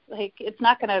what. Like, it's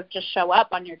not going to just show up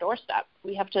on your doorstep.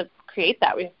 We have to create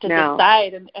that. We have to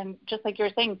decide, and just like you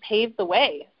were saying, pave the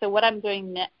way. So what I'm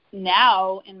doing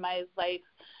now in my life,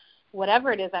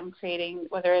 whatever it is I'm creating,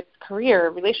 whether it's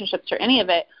career, relationships, or any of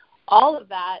it, all of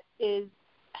that is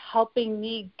helping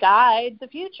me guide the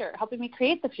future, helping me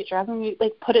create the future, helping me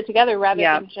put it together rather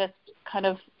than just kind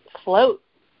of float,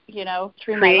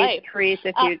 through my life. Create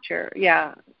the future.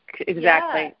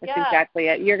 Exactly. That's exactly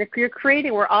it. You're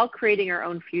creating. We're all creating our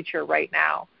own future right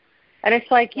now, and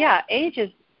it's like, age is.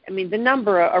 The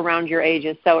number around your age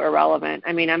is so irrelevant.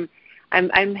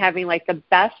 I'm having like the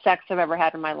best sex I've ever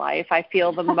had in my life. I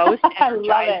feel the most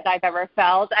energized I've ever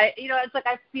felt. It's like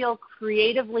I feel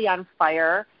creatively on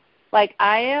fire. Like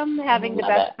I am having the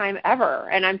best time ever,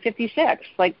 and I'm 56.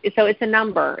 Like, so it's a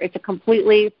number. It's a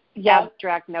completely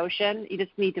abstract notion. You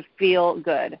just need to feel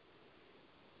good.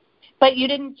 But you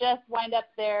didn't just wind up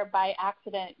there by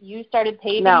accident. You started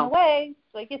paving the way,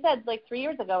 like you said, like 3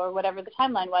 years ago or whatever the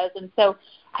timeline was. And so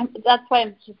that's why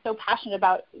I'm just so passionate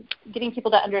about getting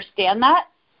people to understand that,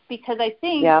 because I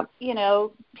think,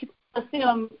 people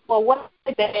assume, well, what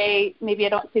if maybe I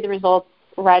don't see the results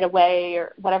right away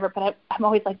or whatever, but I'm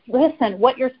always like, listen,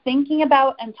 what you're thinking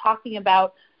about and talking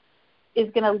about is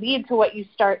going to lead to what you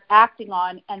start acting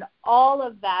on, and all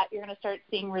of that you're going to start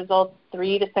seeing results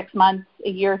 3 to 6 months, a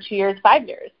year, 2 years, 5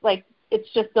 years. Like, it's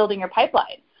just building your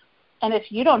pipeline. And if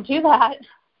you don't do that,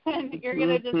 then you're going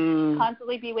to just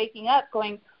constantly be waking up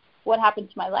going, what happened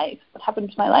to my life? What happened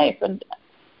to my life? And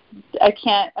I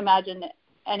can't imagine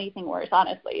anything worse,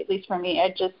 honestly, at least for me.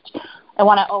 I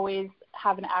want to always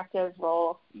have an active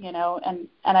role, and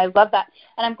I love that.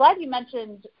 And I'm glad you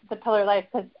mentioned the pillar life,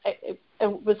 because I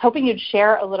was hoping you'd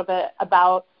share a little bit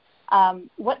about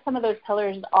what some of those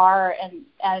pillars are,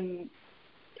 and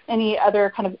any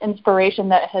other kind of inspiration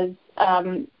that has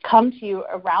come to you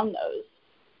around those.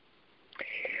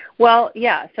 Well,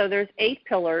 so there's 8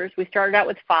 pillars. We started out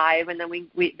with 5, and then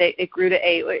it grew to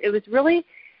 8. It was really,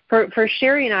 for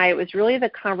Sherry and I, it was really the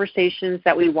conversations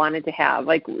that we wanted to have.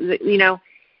 Like,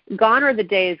 gone are the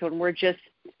days when we're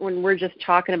just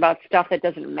talking about stuff that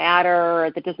doesn't matter,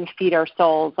 or that doesn't feed our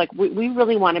souls. Like, we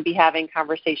really want to be having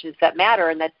conversations that matter,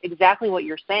 and that's exactly what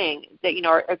you're saying, that,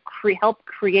 help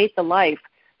create the life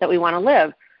that we want to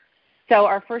live. So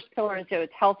our first pillar is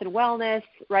health and wellness,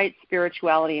 right?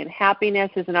 Spirituality and happiness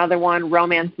is another one.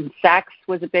 Romance and sex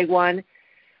was a big one.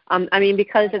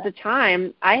 Because at the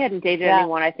time, I hadn't dated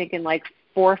anyone, I think, in like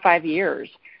 4 or 5 years.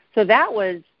 So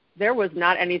there was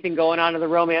not anything going on in the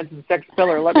romance and sex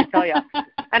pillar, let me tell you.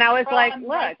 And I was like,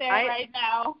 look, right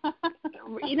now.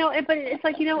 but it's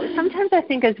like, sometimes I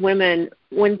think as women,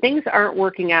 when things aren't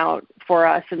working out for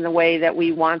us in the way that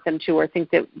we want them to, or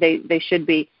think that they should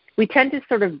be, we tend to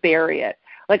sort of bury it.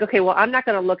 Like, okay, well, I'm not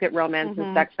going to look at romance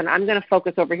and sex, and I'm going to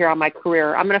focus over here on my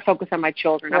career. I'm going to focus on my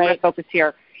children. I'm going to focus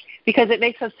here, because it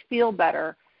makes us feel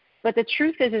better. But the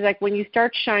truth is like, when you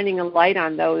start shining a light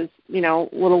on those,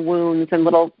 little wounds and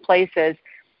little places,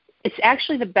 it's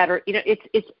actually the better,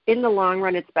 it's in the long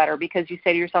run, it's better, because you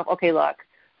say to yourself, okay, look,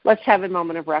 let's have a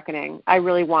moment of reckoning. I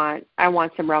want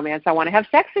some romance. I want to have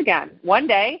sex again one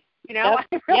day. I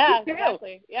really do.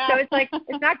 Exactly. Yeah. So it's like,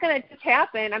 it's not going to just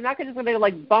happen. I'm not just going to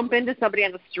like bump into somebody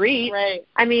on the street. Right.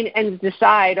 And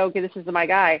decide, okay, this is my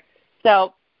guy.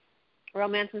 So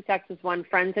romance and sex is one.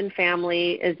 Friends and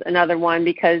family is another one,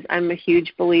 because I'm a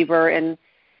huge believer in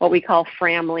what we call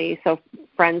family. So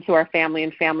friends who are family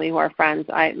and family who are friends.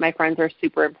 My friends are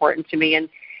super important to me. And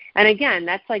again,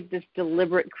 that's like this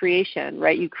deliberate creation,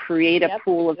 right? You create a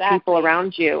pool of people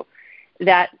around you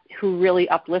who really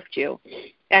uplift you.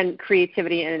 and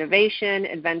creativity and innovation,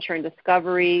 adventure and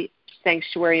discovery,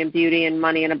 sanctuary and beauty, and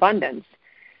money and abundance.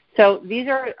 So these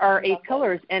are our 8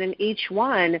 pillars, and in each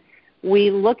one,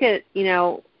 we look at,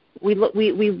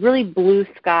 we really blue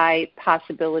sky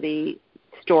possibility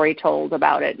story told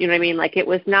about it. You know what I mean? Like, it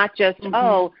was not just,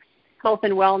 health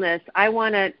and wellness, I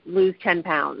want to lose 10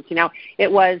 pounds.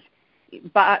 It was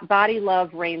body love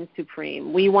reigns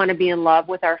supreme. We want to be in love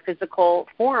with our physical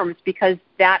forms because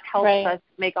that helps us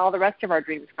make all the rest of our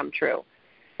dreams come true,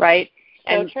 right?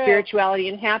 And spirituality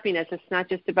and happiness, it's not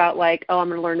just about like, I'm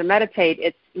going to learn to meditate.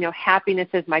 It's, happiness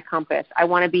is my compass. I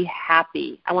want to be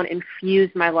happy. I want to infuse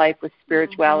my life with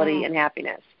spirituality and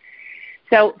happiness.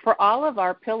 So for all of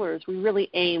our pillars, we really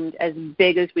aimed as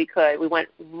big as we could. We went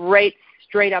right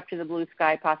straight up to the blue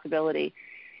sky possibility.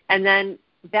 And then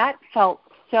that felt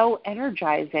so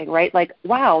energizing, right? Like,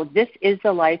 wow, this is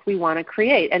the life we want to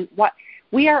create. And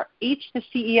we are each the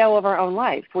CEO of our own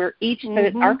life. We're each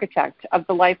the architect of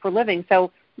the life we're living.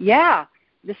 So, yeah,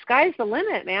 the sky's the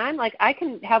limit, man. Like, I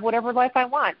can have whatever life I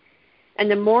want.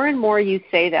 And the more and more you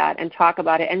say that and talk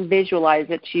about it and visualize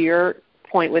it, to your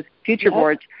point with future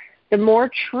boards, the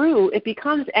more true it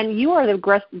becomes. And you are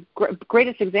the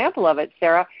greatest example of it,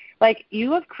 Sarah. Like,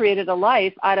 you have created a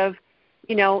life out of,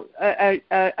 a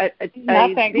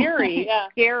very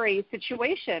scary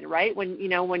situation, right? When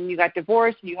you got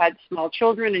divorced and you had small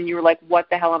children and you were like, what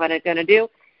the hell am I going to do?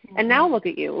 And now look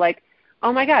at you, like,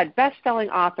 oh my God, best-selling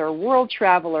author, world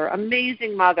traveler,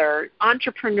 amazing mother,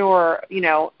 entrepreneur,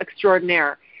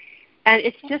 extraordinaire. And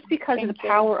it's just because of the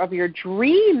power of your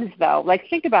dreams, though. Like,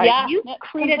 think about it. You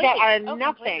created that out of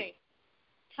nothing.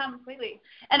 Completely.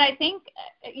 And I think,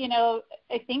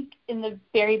 in the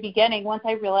very beginning, once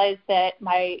I realized that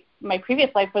my previous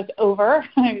life was over,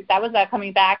 that was not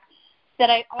coming back, that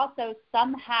I also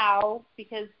somehow,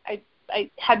 because I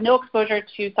had no exposure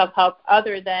to self-help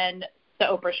other than the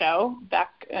Oprah show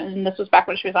and this was back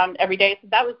when she was on every day. So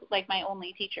that was like my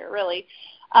only teacher, really.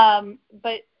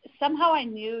 But somehow I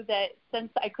knew that since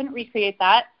I couldn't recreate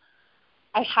that,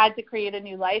 I had to create a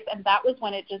new life. And that was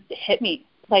when it just hit me.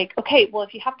 Like, okay, well,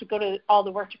 if you have to go to all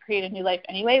the work to create a new life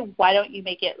anyway, why don't you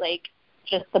make it like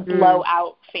just the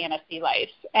blowout fantasy life?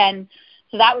 And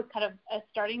so that was kind of a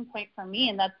starting point for me,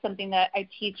 and that's something that I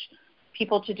teach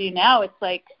people to do now. It's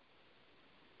like,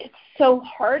 it's so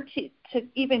hard to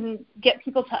even get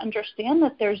people to understand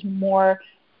that there's more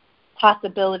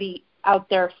possibility out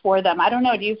there for them. I don't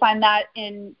know. Do you find that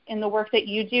in the work that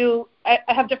you do? I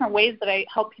have different ways that I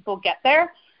help people get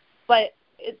there, but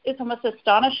it's almost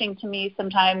astonishing to me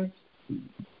sometimes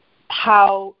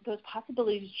how those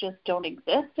possibilities just don't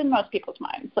exist in most people's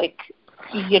minds. Like,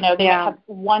 they have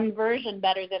one version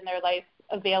better than their life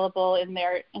available in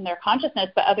their consciousness,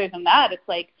 but other than that, it's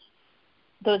like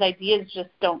those ideas just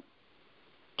don't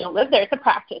live there. It's a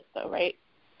practice, though, right?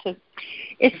 To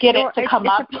get it to come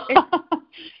up.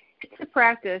 It's a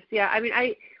practice, yeah. I mean,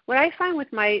 what I find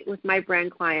with my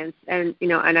brand clients, and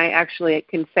and I actually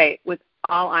can say with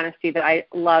all honesty that I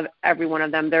love every one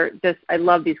of them. I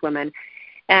love these women,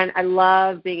 and I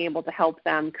love being able to help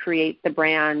them create the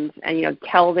brand and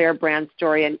tell their brand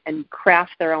story and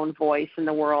craft their own voice in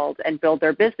the world and build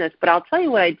their business. But I'll tell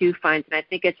you what I do find, and I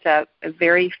think it's a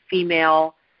very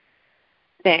female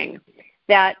thing,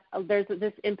 that there's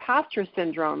this imposter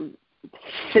syndrome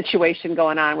situation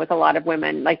going on with a lot of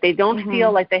women. Like, they don't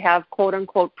feel like they have quote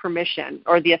unquote permission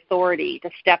or the authority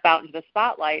to step out into the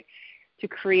spotlight to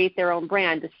create their own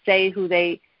brand, to say who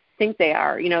they think they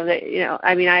are.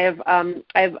 I mean, I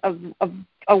have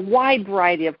a wide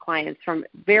variety of clients, from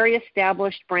very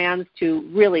established brands to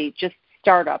really just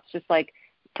startups, just like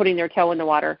putting their toe in the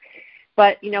water.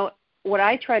 But, what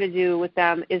I try to do with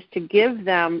them is to give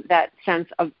them that sense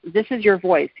of, this is your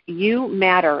voice. You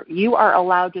matter. You are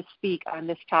allowed to speak on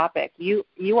this topic. You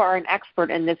are an expert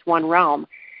in this one realm.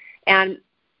 And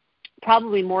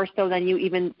probably more so than you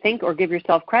even think or give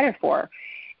yourself credit for.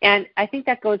 And I think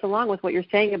that goes along with what you're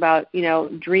saying about,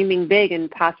 dreaming big and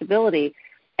possibility.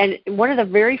 And one of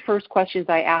the very first questions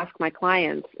I ask my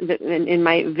clients in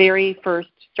my very first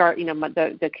start,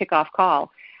 the kickoff call,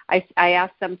 I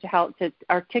ask them to help to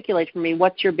articulate for me,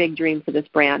 what's your big dream for this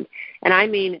brand? And I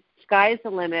mean, sky's the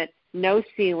limit, no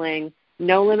ceiling,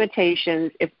 no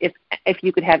limitations. If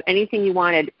you could have anything you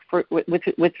wanted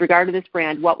with regard to this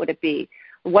brand, what would it be?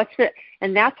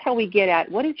 And that's how we get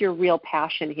at, what is your real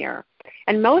passion here?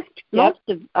 And most of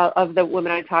the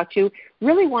women I talk to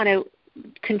really want to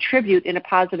contribute in a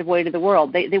positive way to the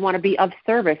world. They want to be of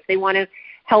service. They want to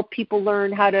help people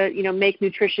learn how to, make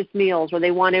nutritious meals, or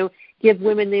they want to give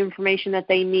women the information that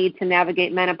they need to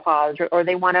navigate menopause, or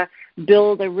they want to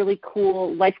build a really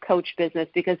cool life coach business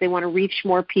because they want to reach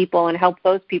more people and help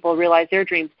those people realize their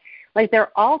dreams. Like,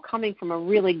 they're all coming from a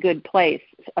really good place,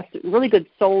 a really good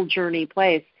soul journey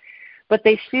place, but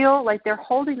they feel like they're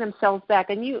holding themselves back.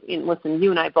 And listen,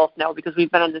 you and I both know, because we've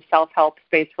been in the self-help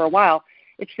space for a while,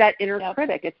 it's that inner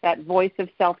critic. It's that voice of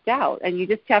self-doubt. And you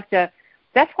just have to,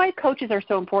 that's why coaches are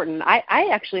so important. I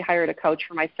actually hired a coach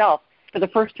for myself for the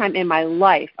first time in my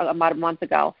life about a month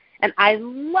ago, and I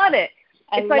love it.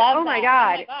 It's like, oh my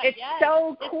God, it's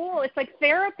so cool. It's like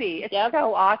therapy. It's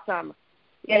so awesome.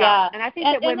 Yeah. And I think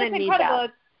that women need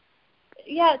that.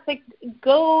 Yeah, it's like,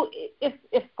 go,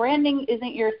 if branding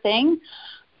isn't your thing,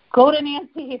 go to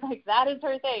Nancy. Like, that is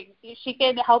her thing. She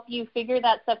can help you figure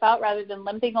that stuff out rather than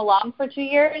limping along for 2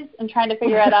 years and trying to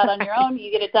figure it out on your own. You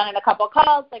get it done in a couple of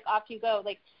calls, like, off you go.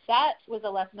 Like, that was a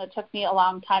lesson that took me a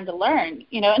long time to learn,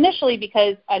 initially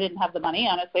because I didn't have the money.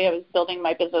 Honestly, I was building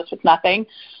my business with nothing,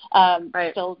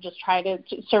 still just trying to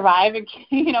survive and,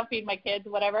 feed my kids,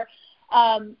 whatever.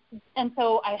 And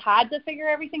so I had to figure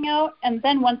everything out. And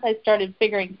then once I started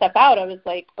figuring stuff out, I was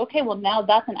like, okay, well, now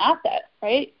that's an asset,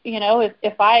 right?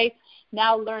 If I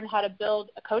now learn how to build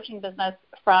a coaching business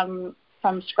from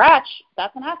scratch,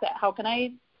 that's an asset. How can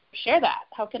I share that?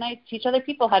 How can I teach other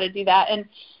people how to do that?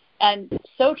 And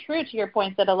so true to your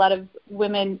point that a lot of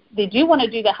women, they do want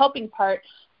to do the helping part,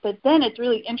 but then it's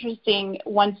really interesting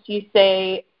once you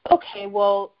say, okay,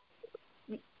 well,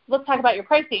 let's talk about your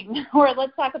pricing, or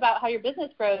let's talk about how your business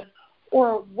grows,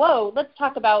 or, whoa, let's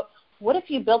talk about what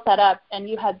if you built that up and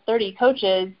you had 30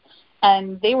 coaches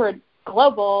and they were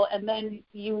global, and then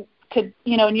you could,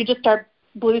 and you just start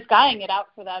blue skying it out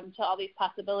for them to all these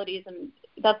possibilities. And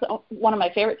that's one of my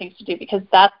favorite things to do, because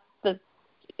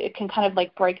it can kind of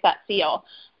like break that seal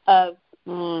of,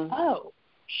 oh,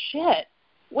 shit,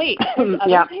 wait, there's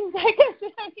other things I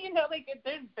can do, like,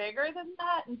 there's bigger than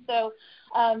that. And so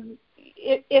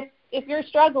if you're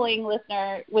struggling,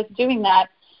 listener, with doing that,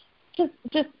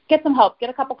 just get some help, get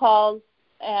a couple calls,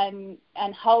 and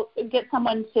help get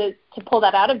someone to pull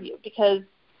that out of you, because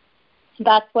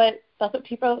that's what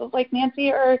people like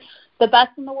Nancy are the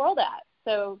best in the world at.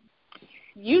 So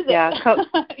use it. Yeah,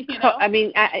 I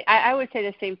mean, I would say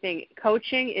the same thing.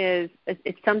 Coaching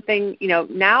it's something,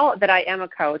 now that I am a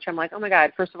coach, I'm like, oh my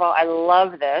God, first of all, I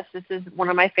love this. This is one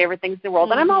of my favorite things in the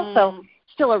world. And I'm also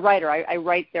still a writer. I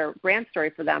write their brand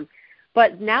story for them.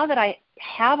 But now that I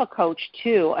have a coach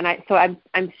too, and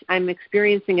I'm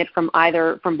experiencing it from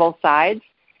both sides.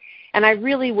 And I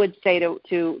really would say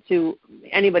to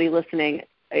anybody listening,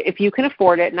 if you can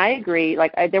afford it, and I agree,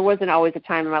 like, there wasn't always a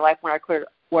time in my life where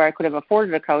I could have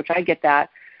afforded a coach. I get that.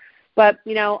 But,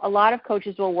 a lot of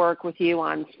coaches will work with you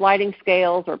on sliding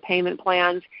scales or payment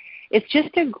plans. It's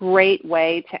just a great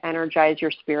way to energize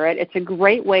your spirit. It's a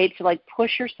great way to, like,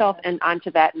 push yourself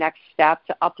onto that next step,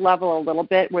 to up level a little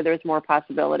bit where there's more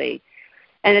possibility.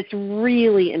 And it's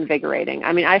really invigorating.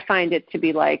 I mean, I find it to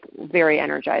be, like, very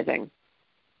energizing.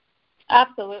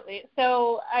 Absolutely.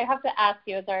 So I have to ask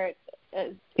you,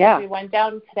 as we went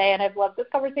down today, and I've loved this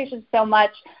conversation so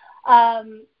much,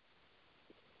 can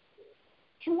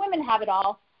women have it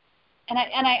all? And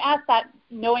I ask that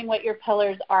knowing what your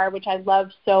pillars are, which I love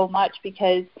so much,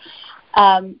 because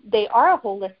they are a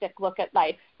holistic look at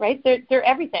life, right? They're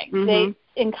everything. Mm-hmm.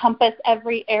 They encompass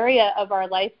every area of our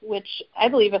life, which I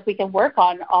believe if we can work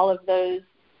on all of those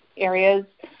areas,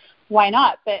 why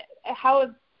not? But how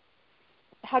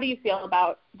do you feel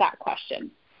about that question?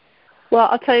 Well,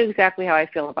 I'll tell you exactly how I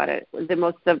feel about it. The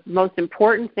most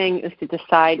important thing is to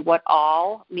decide what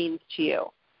all means to you,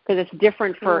 because it's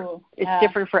different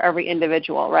for every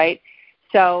individual, right?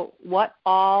 So what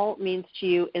all means to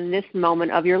you in this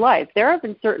moment of your life. There have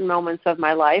been certain moments of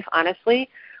my life, honestly,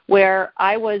 where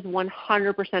I was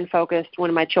 100% focused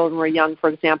when my children were young, for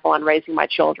example, on raising my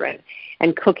children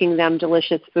and cooking them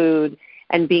delicious food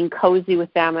and being cozy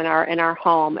with them in our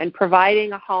home and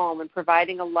providing a home and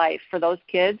providing a life for those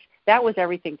kids. That was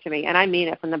everything to me, and I mean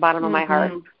it from the bottom of my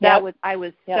heart. I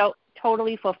was so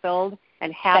totally fulfilled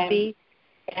and happy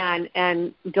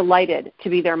and delighted to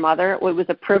be their mother. It was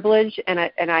a privilege, and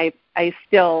I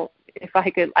still, if I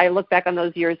could, I look back on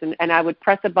those years and I would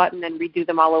press a button and redo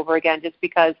them all over again, just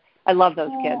because I love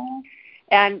those kids.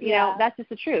 And you know, that's just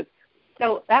the truth.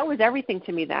 So that was everything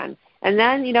to me then. And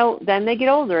then, then they get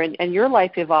older and your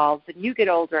life evolves and you get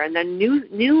older, and then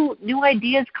new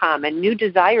ideas come and new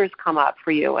desires come up for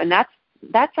you. And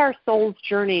that's our soul's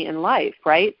journey in life,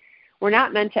 right? We're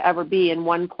not meant to ever be in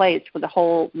one place for the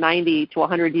whole 90 to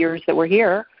 100 years that we're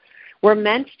here. We're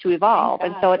meant to evolve.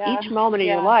 And so at each moment in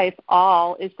your life,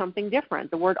 all is something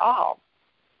different, the word all.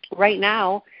 Right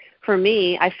now, for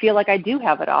me, I feel like I do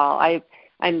have it all.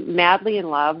 I'm madly in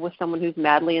love with someone who's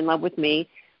madly in love with me.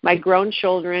 My grown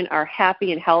children are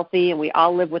happy and healthy, and we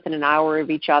all live within an hour of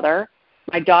each other.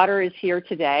 My daughter is here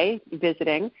today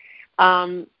visiting.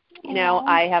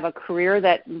 I have a career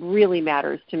that really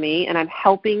matters to me, and I'm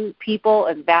helping people,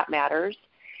 and that matters.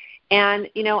 And,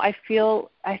 I feel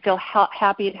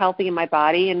happy and healthy in my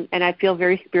body, and I feel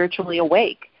very spiritually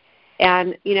awake.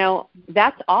 And,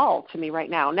 that's all to me right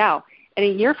now. Now, in a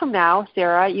year from now,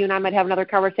 Sarah, you and I might have another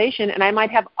conversation, and I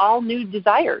might have all new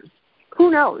desires.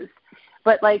 Who knows?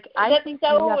 But, I think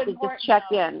you have to just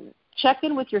check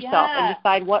in with yourself and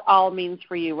decide what all means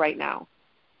for you right now.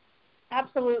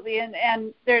 Absolutely.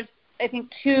 And there's, I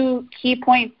think, two key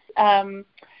points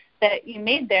that you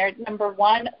made there. Number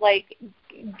one,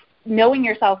 knowing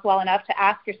yourself well enough to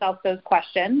ask yourself those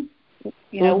questions.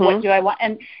 What do I want?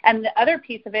 And the other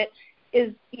piece of it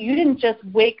is you didn't just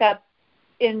wake up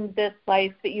in this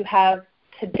life that you have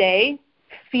today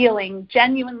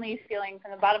genuinely feeling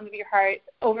from the bottom of your heart,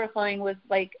 overflowing with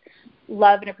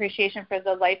love and appreciation for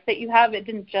the life that you have. It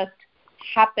didn't just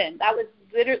happen. That was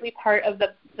literally part of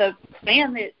the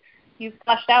plan that you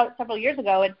fleshed out several years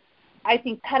ago. And I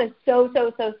think that is so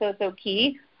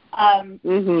key.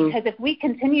 Because if we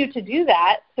continue to do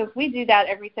that, so if we do that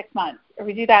every 6 months, or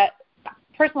we do that,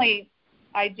 personally,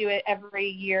 I do it every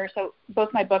year. So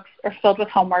both my books are filled with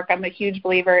homework. I'm a huge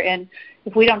believer in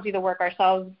if we don't do the work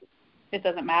ourselves, it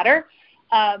doesn't matter.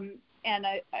 And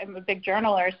I'm a big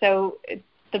journaler. So at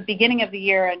the beginning of the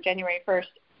year on January 1st,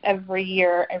 every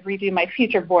year I redo my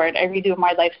future board. I redo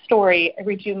my life story. I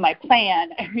redo my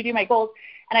plan. I redo my goals.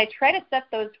 And I try to set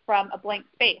those from a blank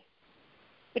space,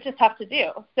 which is tough to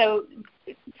do. So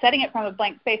setting it from a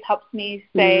blank space helps me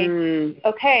say,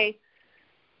 okay,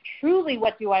 truly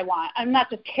what do I want? I'm not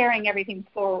just carrying everything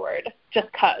forward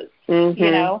just because,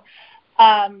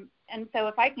 And so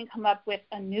if I can come up with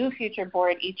a new future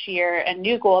board each year and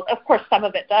new goals, of course some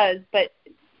of it does, but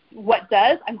what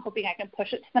does, I'm hoping I can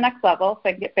push it to the next level so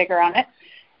I can get bigger on it.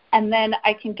 And then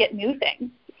I can get new things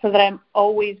so that I'm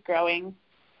always growing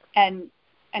and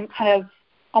kind of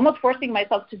almost forcing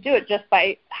myself to do it just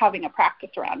by having a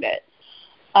practice around it.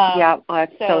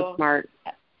 That's so smart.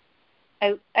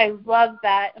 I love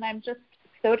that, and I'm just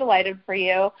so delighted for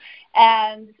you.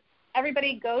 And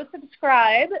everybody go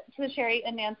subscribe to the Sherry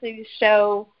and Nancy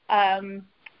Show,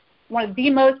 one of the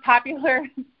most popular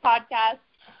podcasts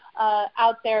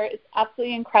out there. It's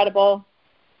absolutely incredible.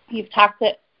 You've talked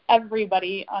to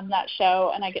everybody on that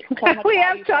show, and I get so much We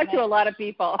have talked to a lot of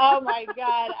people. Oh, my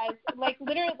God.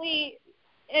 Literally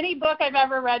any book I've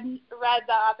ever read, the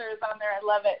author is on there. I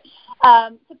love it.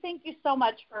 So thank you so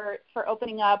much for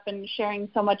opening up and sharing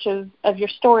so much of your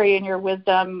story and your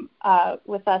wisdom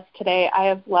with us today. I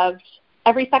have loved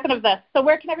every second of this. So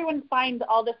where can everyone find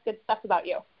all this good stuff about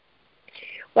you?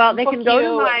 Well, they can go to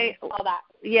all that.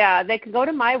 Yeah, they can go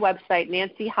to my website,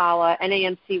 Nancy Hala,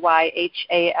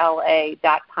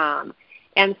 NancyHala.com.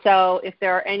 And so if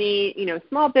there are any,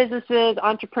 small businesses,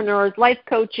 entrepreneurs, life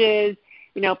coaches,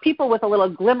 people with a little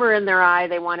glimmer in their eye,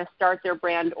 they want to start their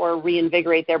brand or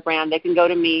reinvigorate their brand, they can go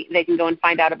to me. They can go and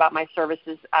find out about my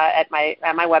services at my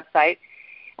website.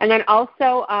 And then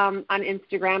also on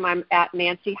Instagram, I'm at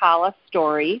Nancy Hala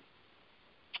Story.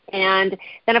 And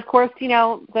then, of course,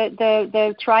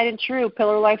 the tried and true,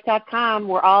 pillarlife.com,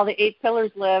 where all the 8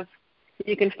 pillars live.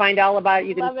 You can find all about it.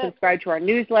 You can subscribe to our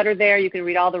newsletter there. You can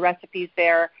read all the recipes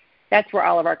there. That's where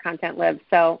all of our content lives.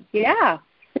 So, yeah,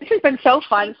 this has been so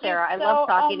fun, Sarah. I love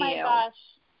talking to you. Oh, my gosh.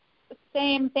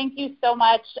 Same. Thank you so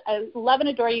much. I love and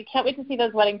adore you. Can't wait to see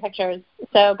those wedding pictures.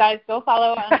 So, guys, go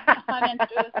follow on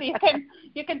Instagram so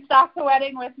you can stalk the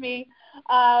wedding with me.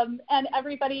 And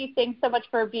everybody, thanks so much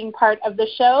for being part of the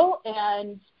show.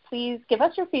 And please give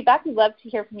us your feedback. We'd love to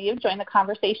hear from you. Join the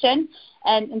conversation.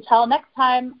 And until next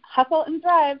time, hustle and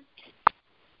thrive.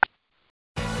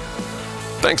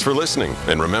 Thanks for listening.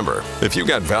 And remember, if you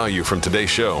got value from today's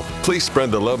show, please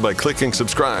spread the love by clicking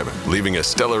subscribe, leaving a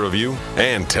stellar review,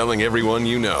 and telling everyone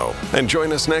you know. And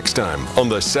join us next time on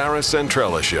The Sarah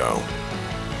Centrella Show.